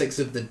the context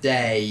of the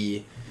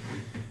day,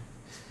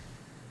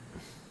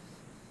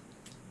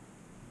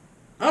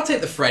 I'll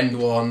take the friend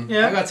one.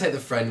 Yeah. I gotta take the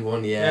friend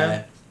one.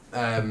 Yeah.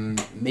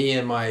 Me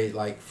and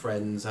my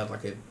friends had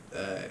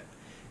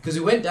because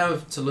we went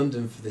down to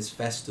London for this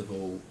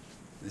festival.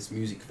 This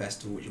music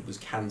festival, which was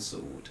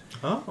cancelled.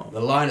 Oh.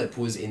 The lineup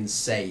was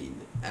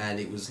insane, and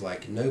it was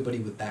like nobody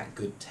with that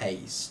good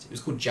taste. It was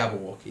called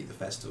Jabberwocky, the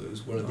festival. It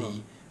was one of the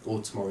All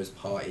Tomorrow's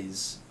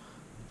parties.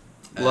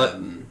 What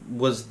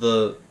was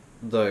the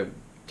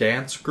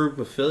dance group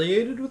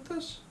affiliated with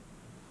this?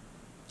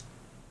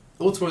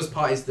 All Tomorrow's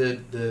parties,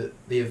 the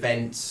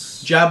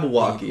events.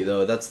 Jabberwocky,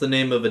 though, that's the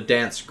name of a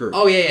dance group.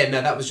 Oh yeah,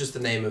 no, that was just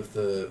the name of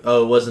the.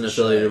 Oh, it wasn't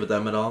affiliated with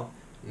them at all.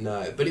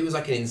 No, but it was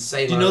like an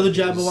insane. Do you know the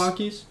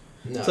Jabberwockies?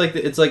 No.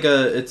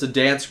 It's a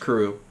dance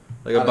crew,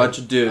 like a bunch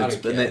of dudes,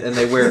 and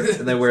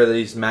they wear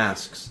these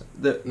masks.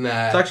 It's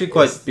actually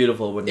quite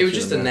beautiful when you it was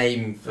just a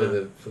name for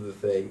the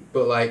thing,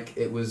 but like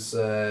it was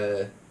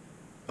I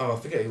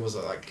forget it was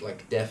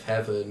like Deaf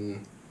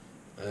Heaven,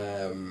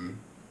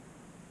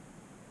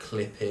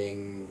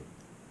 Clipping.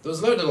 There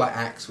was a load of like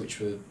acts which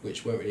weren't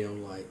really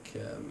on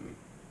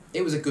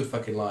it was a good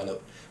fucking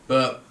lineup,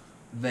 but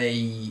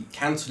they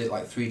cancelled it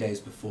like 3 days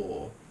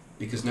before.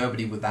 Because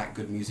nobody with that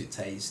good music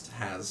taste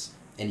has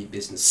any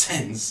business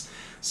sense.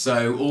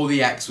 So all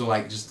the acts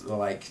were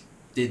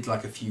did a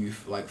few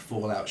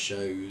Fallout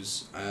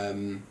shows.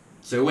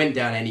 So it went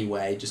down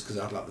anyway, just because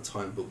I had the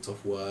time booked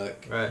off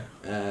work. Right.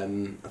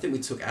 I think we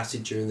took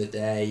acid during the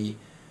day,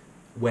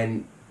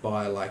 went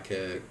by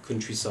a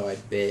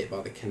countryside bit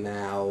by the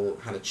canal,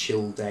 had a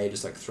chill day,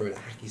 just throwing a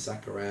hacky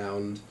sack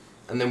around,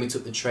 and then we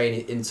took the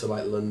train into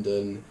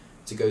London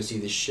to go see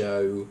this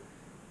show,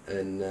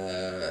 and.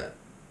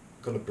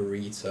 Got a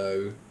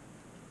burrito.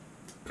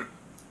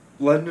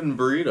 London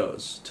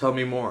burritos. Tell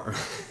me more.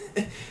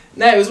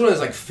 No, it was one of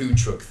those food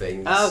truck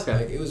things. Oh,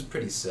 okay. It was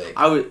pretty sick.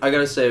 I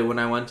gotta say, when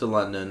I went to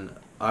London,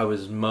 I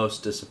was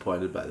most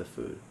disappointed by the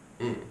food.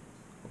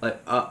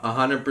 Like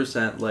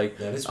 100%. Like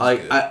Yeah, this was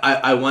like good.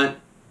 I went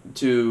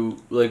to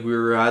like we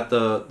were at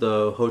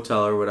the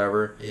hotel or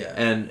whatever. Yeah.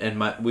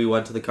 And we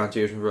went to the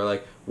concierge and we were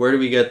like, where do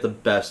we get the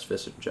best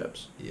fish and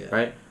chips? Yeah.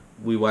 Right.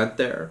 We went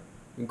there.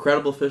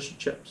 Incredible fish and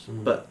chips.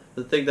 Mm. But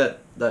the thing that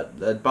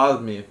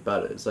bothered me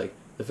about it is like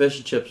the fish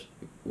and chips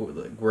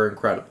were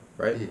incredible.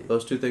 Right. Mm.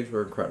 Those two things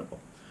were incredible.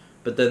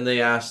 But then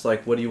they asked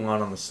like, what do you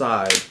want on the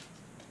side?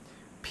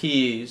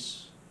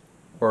 Peas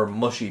or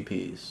mushy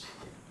peas?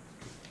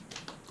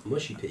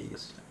 Mushy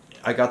peas.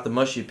 I got the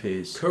mushy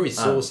peas. Curry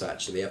sauce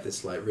actually have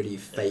this like really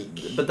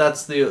fake. But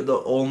that's the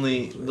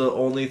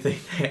only thing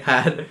they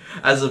had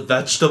as a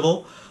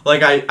vegetable.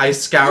 Like I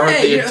scoured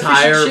the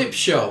entire fish and chip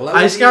shop. Like,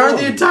 I scoured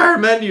the entire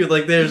menu.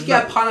 Like there's you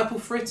get a pineapple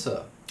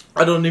fritter.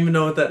 I don't even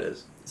know what that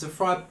is. It's a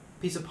fried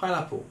piece of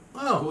pineapple.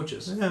 Oh,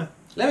 gorgeous. Yeah.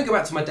 Let me go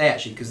back to my day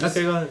actually because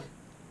Okay, go ahead.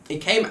 it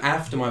came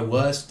after my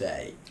worst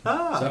day. So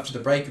Ah. after the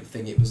breakup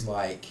thing, it was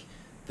like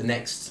the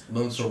next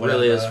month or It whatever.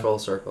 really is full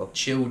circle.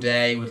 Chill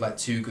day with like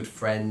two good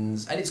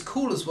friends, and it's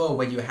cool as well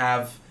when you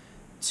have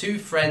two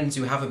friends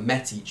who haven't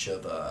met each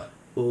other,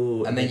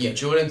 Ooh. and then you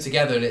join them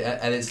together,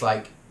 and it's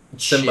like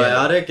chill.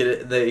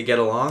 symbiotic. They get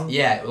along.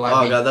 Yeah, like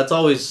Oh god, that's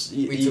always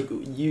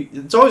you.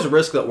 It's always a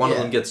risk that one of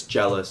Yeah. them gets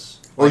jealous,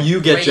 or Like,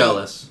 you get great-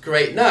 jealous.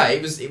 Great. No,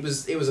 it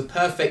was a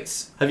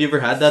perfect. Have you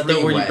ever had that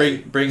though, where you Freeway.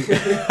 bring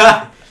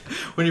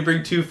when you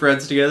bring two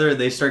friends together and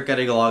they start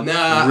getting along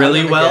No, really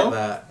I never well? Get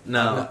that.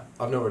 No.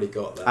 I've not really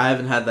got that. I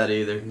haven't had that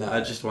either. No.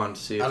 I just wanted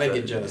to see. If I don't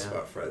that- get jealous yeah.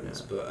 about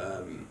friends, Yeah.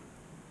 but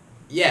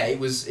yeah, it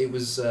was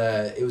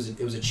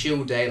a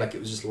chill day. Like it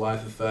was just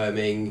life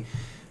affirming.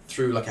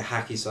 Threw like a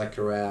hacky sack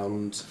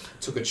around.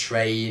 Took a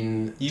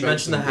train. You drank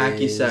mentioned the some hacky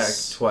beers.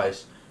 sack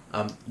twice.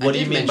 I What do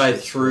you did mean by mention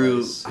it through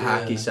twice,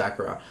 hacky yeah. sack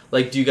around?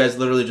 Like, do you guys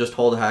literally just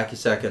hold a hacky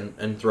sack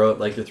and throw it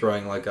like you're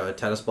throwing like a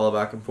tennis ball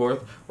back and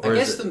forth, or I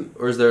guess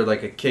or is there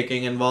like a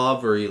kicking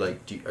involved, or are you like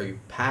are you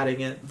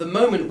patting it? The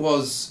moment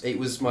was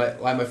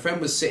my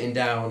friend was sitting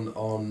down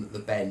on the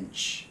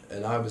bench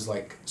and I was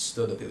like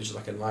stood up. It was just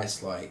like a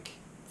nice like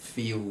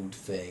field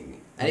thing,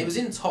 and it was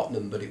in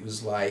Tottenham, but it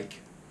was like,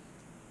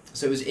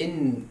 so it was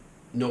in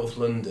North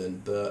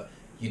London, but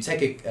you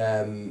take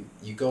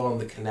you go along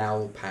the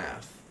canal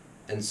path,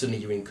 and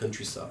suddenly you're in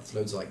countryside. There's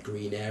loads of like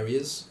green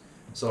areas.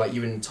 So like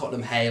you're in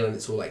Tottenham Hale and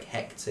it's all like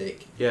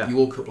hectic. Yeah. You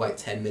walk up like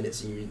 10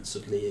 minutes and you're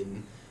suddenly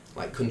in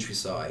like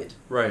countryside.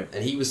 Right.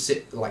 And he was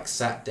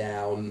sat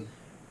down.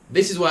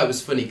 This is why it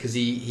was funny because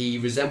he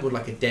resembled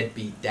like a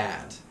deadbeat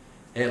dad.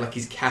 He had like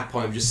his cap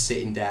on, just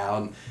sitting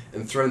down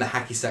and throwing the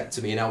hacky sack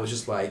to me, and I was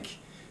just like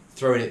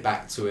throwing it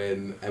back to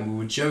him, and we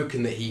were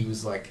joking that he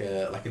was like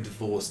a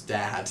divorced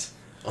dad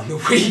on the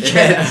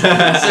weekend.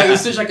 So it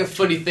was such like a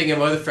funny thing, and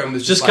my other friend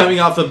was Just like, coming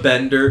off a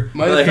bender.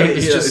 My other like, friend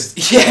was just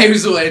he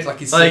was all like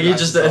his like you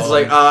just it's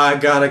like I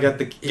gotta get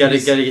the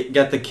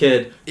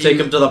kid, take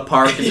him to the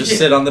park and just Yeah.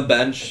 sit on the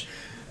bench.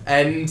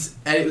 And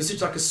it was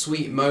such like a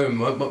sweet moment.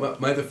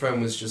 My other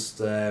friend was just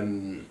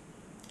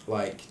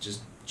like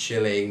just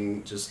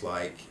chilling, just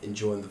like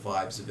enjoying the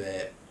vibes of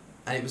it,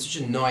 and it was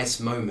such a nice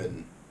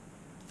moment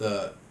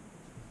that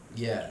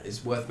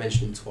is worth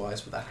mentioning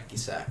twice with that hacky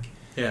sack.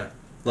 Yeah,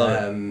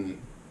 love it.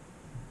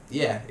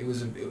 Yeah, it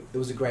was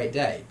a great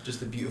day,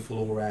 just a beautiful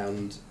all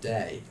round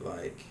day.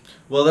 Like,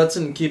 Well, that's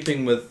in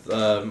keeping with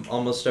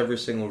almost every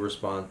single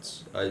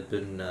response I've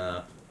been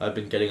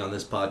getting on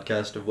this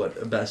podcast of what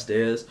a best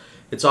day is.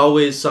 It's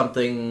always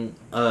something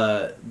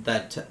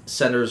that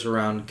centers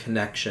around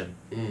connection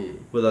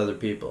with other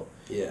people.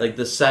 yeah, Like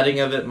the setting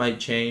of it might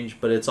change,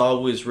 but it's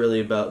always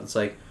really about, it's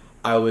like,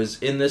 I was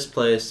in this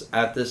place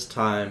at this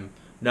time,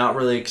 not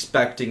really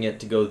expecting it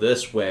to go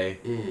this way,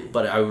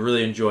 but I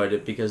really enjoyed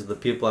it because of the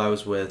people I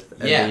was with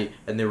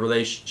and the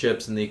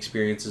relationships and the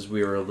experiences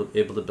we were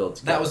able to build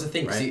together. that was the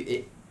thing. 'Cause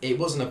right? it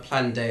wasn't a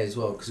planned day as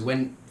well, because we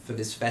went for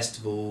this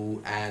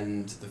festival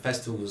and the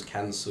festival was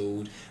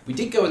cancelled. We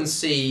did go and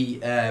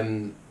see I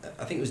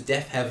think it was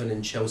Deaf Heaven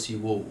and Chelsea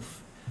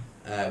Wolf,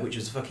 which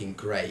was fucking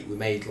great. We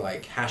made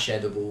like hash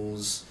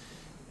edibles.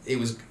 It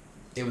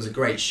was a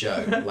great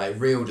show. Like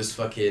real just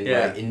fucking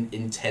like,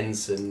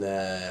 intense and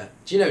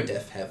do you know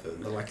Deaf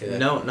Heaven? They're like a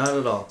No, not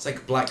at all. it's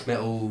like black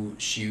metal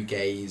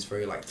shoegaze,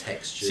 very like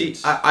textured. See,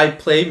 I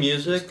play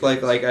music,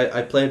 like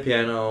I play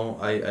piano,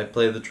 I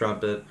play the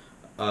trumpet.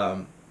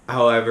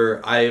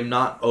 However, I am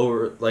not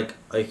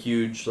a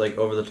huge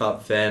over the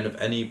top fan of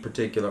any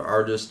particular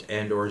artist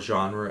and or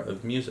genre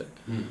of music.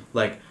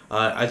 Like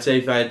I'd say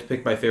if I had to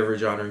pick my favorite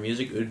genre of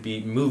music, it would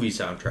be movie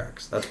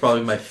soundtracks. That's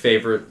probably my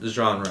favorite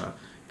genre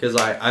because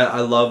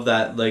I love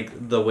that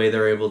the way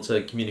they're able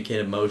to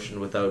communicate emotion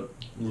without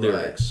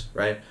lyrics,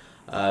 right?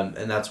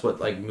 And that's what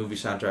movie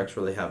soundtracks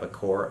really have a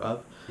core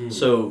of.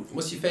 So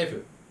what's your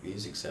favorite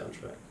music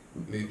soundtrack?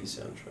 Movie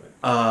soundtrack?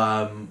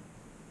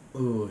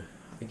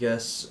 I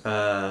guess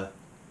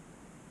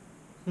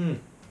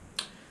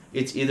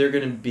it's either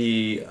gonna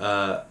be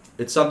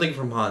it's something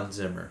from Hans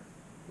Zimmer.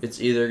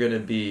 It's either gonna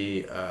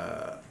be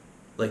the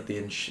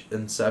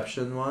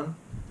Inception one.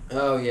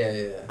 Oh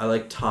yeah. I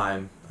like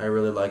Time. I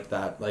really like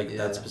that Yeah.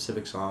 that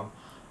specific song.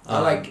 I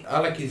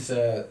like his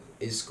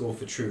score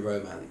for True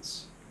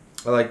Romance.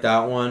 I like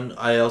that one.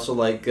 I also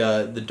like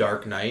The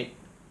Dark Knight.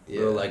 Yeah.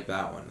 I really like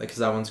that one because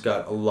that one's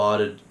got a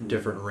lot of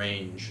different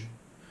range,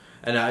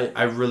 and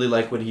I really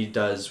like what he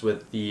does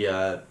with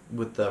the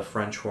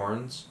French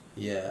horns.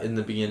 Yeah. In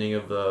the beginning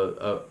of the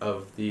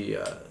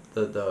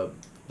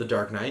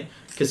Dark Knight,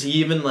 because he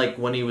even like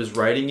when he was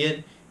writing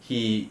it,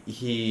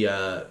 he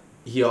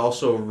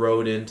also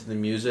wrote into the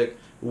music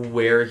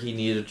where he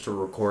needed to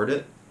record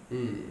it.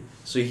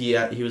 So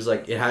he was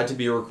like it had to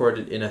be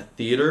recorded in a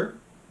theater,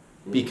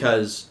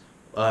 because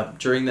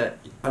during that,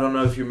 I don't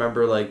know if you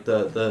remember like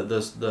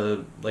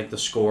the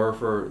score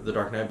for The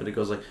Dark Knight, but it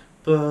goes like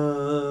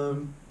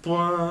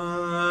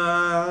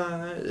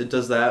it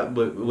does that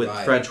with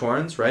right. French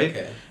horns, right?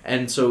 Okay.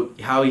 And so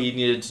how he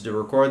needed to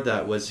record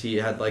that was he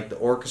had like the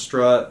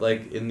orchestra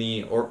like in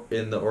the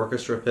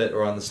orchestra pit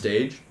or on the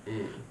stage,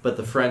 but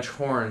the French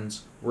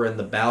horns were in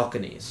the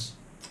balconies,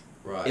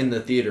 right, in the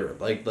theater,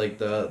 like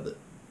the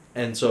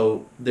and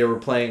so they were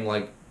playing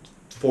like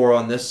 4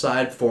 on this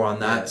side, 4 on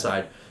that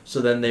side. So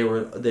then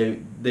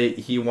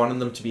he wanted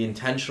them to be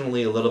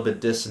intentionally a little bit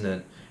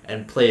dissonant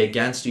and play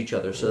against each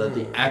other, so that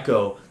the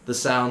echo, the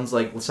sounds a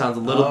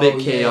little bit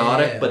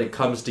chaotic, but it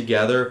comes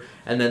together.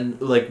 And then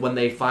like when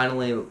they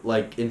finally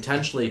like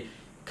intentionally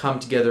come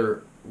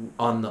together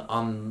on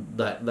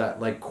that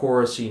like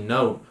chorusy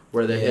note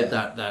where they hit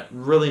that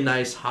really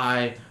nice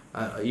high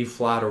E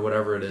flat or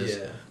whatever it is.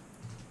 Yeah.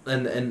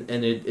 And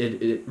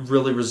it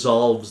really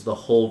resolves the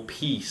whole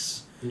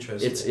piece.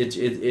 Interesting.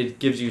 It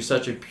gives you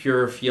such a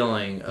pure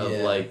feeling of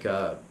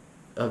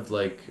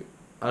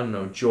I don't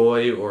know,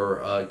 joy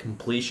or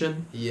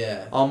completion.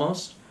 Yeah.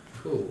 Almost.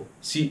 Cool.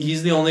 See,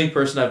 he's the only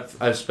person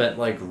I've spent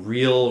like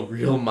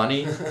real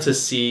money to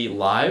see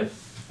live.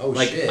 Oh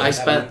like, shit! I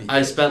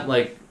spent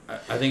like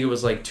I think it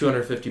was like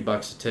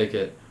 $250 a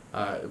ticket.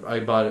 I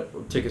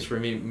bought tickets for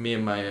me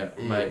and my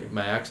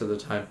ex at the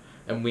time,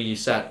 and we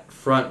sat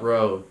front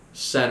row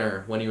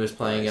center when he was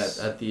playing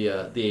at the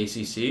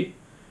ACC.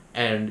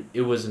 And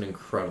it was an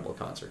incredible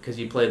concert because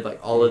he played like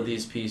all of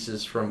these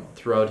pieces from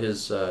throughout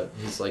his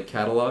like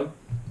catalog,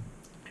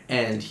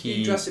 and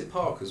he Jurassic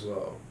Park as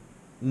well.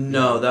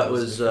 No, that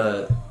was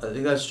I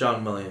think that's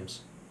John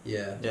Williams.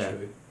 Yeah.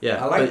 True.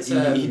 Yeah. I liked,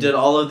 but he did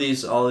all of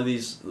these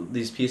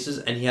pieces,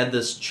 and he had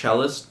this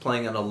cellist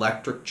playing an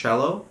electric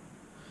cello,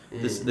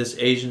 this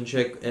Asian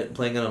chick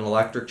playing an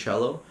electric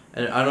cello.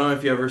 And I don't know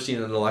if you've ever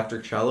seen an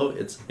electric cello.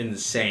 It's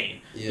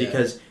insane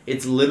because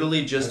it's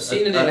literally just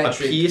a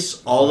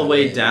piece all the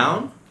way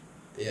down,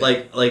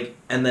 like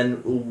and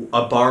then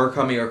a bar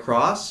coming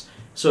across.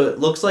 So it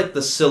looks like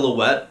the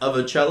silhouette of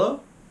a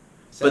cello,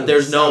 but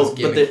there's no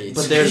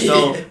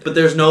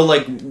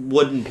like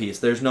wooden piece.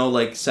 There's no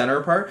like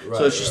center part.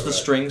 So it's just the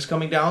strings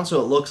coming down.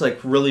 So it looks like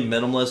really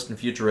minimalist and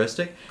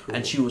futuristic. Cool.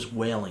 And she was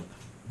wailing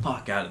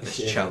fuck out of this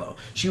cello.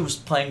 She was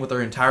playing with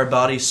her entire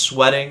body,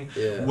 sweating,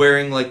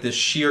 wearing like this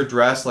sheer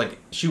dress. Like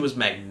she was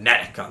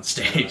magnetic on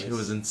stage. Nice. It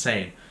was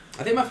insane.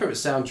 I think my favorite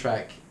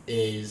soundtrack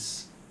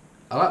is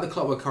I like the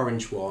Clockwork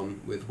Orange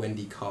one with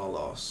Wendy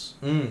Carlos.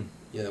 You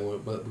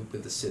know,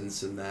 with the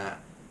synths and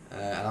that,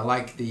 and I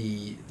like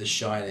the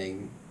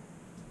Shining,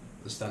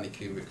 the Stanley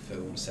Kubrick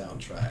film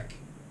soundtrack,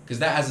 because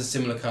that has a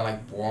similar kind of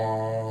like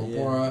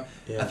blah.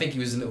 I think he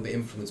was a little bit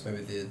influenced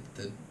maybe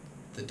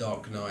the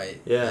Dark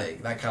Knight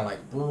thing. That kind of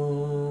like the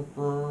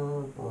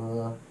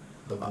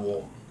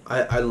warm.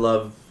 I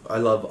love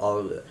all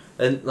of it.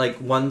 And like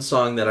one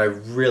song that I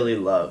really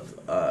love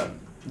the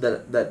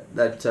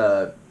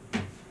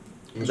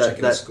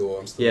score.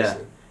 I'm still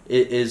listening.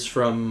 It is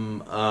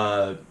from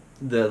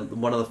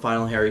one of the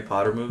final Harry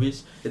Potter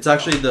movies. It's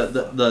actually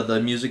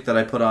the music that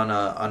I put on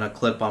a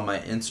clip on my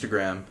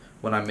Instagram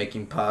when I'm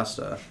making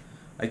pasta.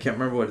 I can't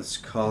remember what it's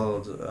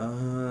called.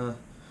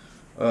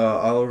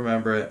 I'll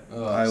remember it.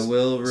 I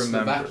will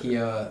remember.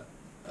 Slovakia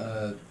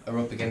are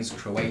up against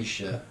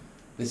Croatia.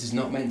 This is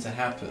not meant to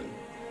happen.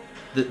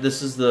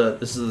 This is the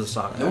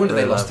song. No wonder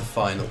they lost the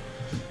final.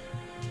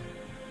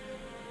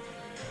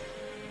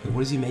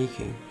 What is he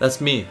making?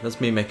 That's me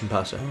making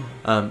pasta.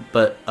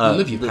 But you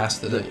love your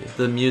pasta, don't you?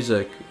 The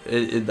music,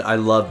 I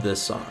love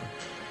this song.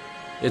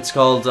 It's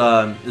called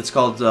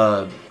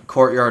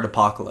Courtyard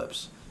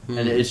Apocalypse,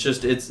 and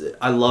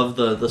I love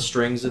the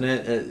strings in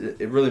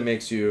it. It really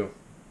makes you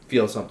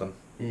feel something.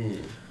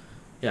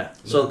 Yeah.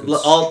 So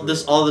all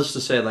this to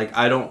say, like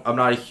I'm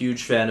not a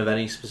huge fan of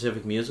any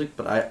specific music,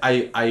 but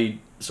I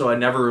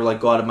never like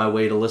go out of my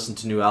way to listen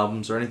to new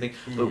albums or anything.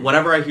 But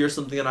whenever I hear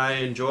something that I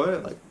enjoy,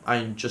 like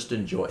I just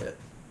enjoy it.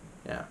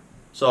 Yeah.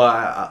 So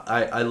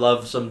I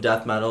love some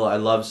death metal. I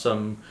love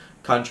some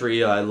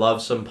country. I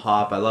love some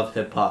pop. I love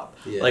hip hop.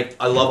 Yeah. Like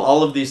I love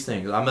all of these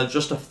things. I'm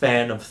just a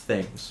fan of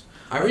things.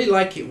 I really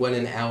like it when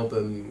an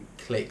album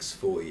clicks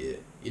for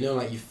you. You know,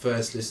 like you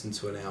first listen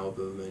to an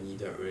album and you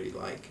don't really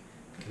like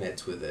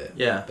connect with it.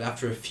 Yeah. But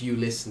after a few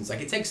listens, like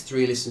it takes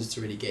 3 listens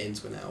to really get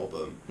into an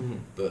album.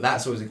 But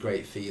that's always a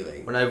great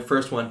feeling. When I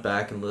first went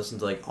back and listened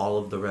to like all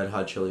of the Red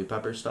Hot Chili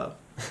Pepper stuff,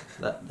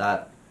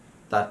 that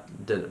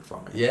did it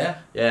for me. Yeah.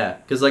 Yeah,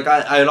 because like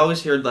I'd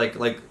always heard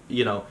like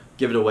you know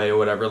give it away or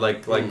whatever,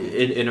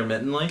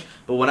 intermittently.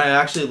 But when I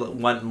actually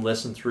went and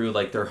listened through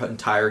like their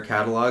entire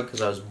catalog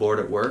because I was bored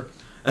at work,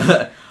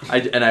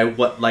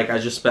 I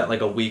just spent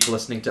like a week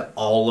listening to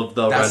all of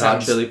the Red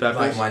Hot Chili Peppers.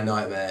 Like my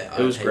nightmare.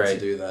 It was great to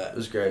do that. It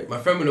was great. My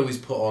friend would always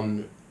put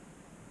on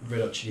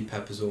Red Hot Chili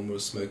Peppers when we were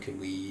smoking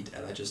weed,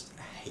 and I just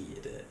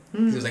hated it.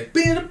 It was like,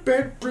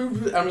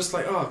 I'm just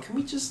like, oh, can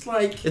we just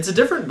like? It's a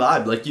different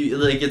vibe. Like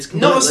it's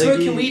not a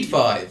smoking weed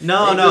vibe.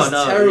 No.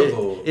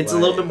 Terrible. It's a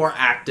little bit more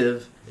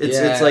active.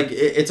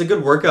 It's a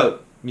good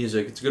workout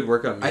music. It's a good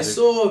workout music. I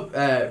saw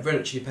Red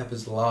Hot Chili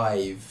Peppers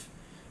live,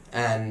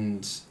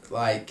 and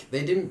like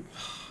they didn't.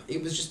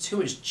 It was just too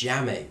much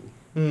jamming.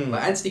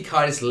 Like Anthony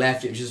Kiedis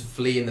left. It was just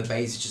Flea and the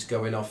bass just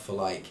going off for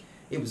like.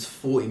 It was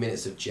 40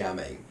 minutes of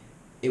jamming.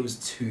 It was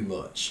too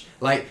much.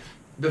 Like.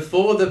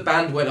 Before the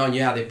band went on,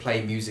 they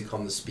play music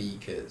on the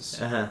speakers.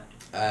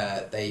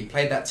 They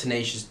played that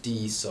Tenacious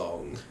D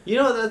song. You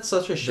know, that's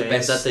such a shame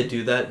that they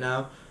do that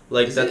now.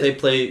 Like, they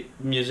play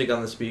music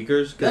on the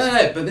speakers.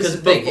 No, but this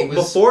is the thing.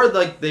 Before,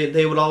 like,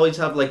 they would always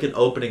have, like, an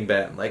opening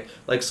band. Like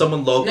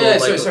someone local. No,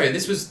 sorry.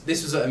 This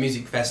was at a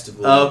music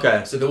festival. Oh,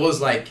 okay. So there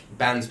was, like,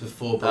 bands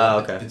before,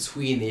 but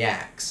between the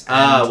acts.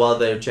 While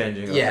they're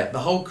changing. Okay. Yeah, the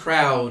whole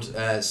crowd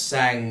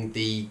sang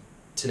the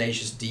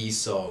Tenacious D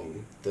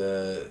song,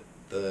 the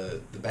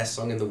best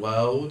song in the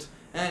world,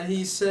 and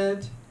he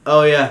said,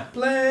 "Oh yeah,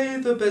 play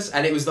the best,"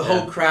 and it was the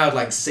whole crowd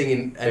like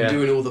singing and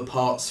doing all the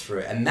parts for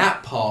it, and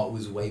that part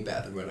was way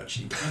better than Red Hot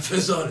Chili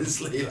Peppers,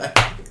 honestly. Like,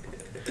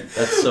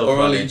 that's so. Or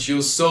funny. I'll eat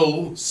your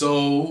soul,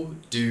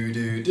 do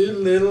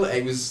little.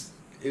 It was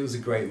a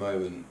great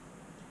moment.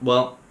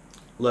 Well,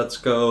 let's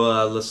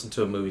go listen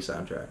to a movie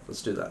soundtrack.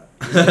 Let's do that.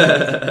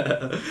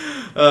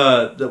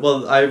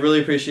 Well, I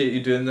really appreciate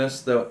you doing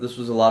this. This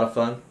was a lot of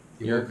fun.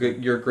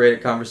 You're great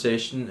at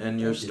conversation,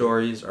 and your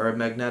stories are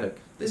magnetic.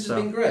 This has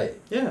been great.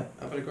 Yeah.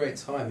 I've had a great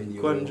time in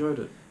your quite enjoyed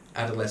it.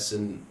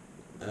 Adolescent.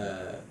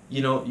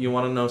 You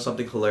want to know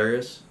something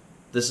hilarious?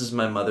 This is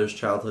my mother's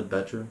childhood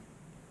bedroom.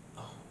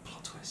 Oh,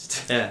 plot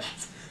twist. Yeah.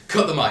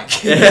 Cut the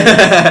mic.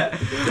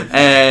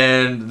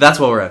 And that's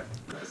what we're at.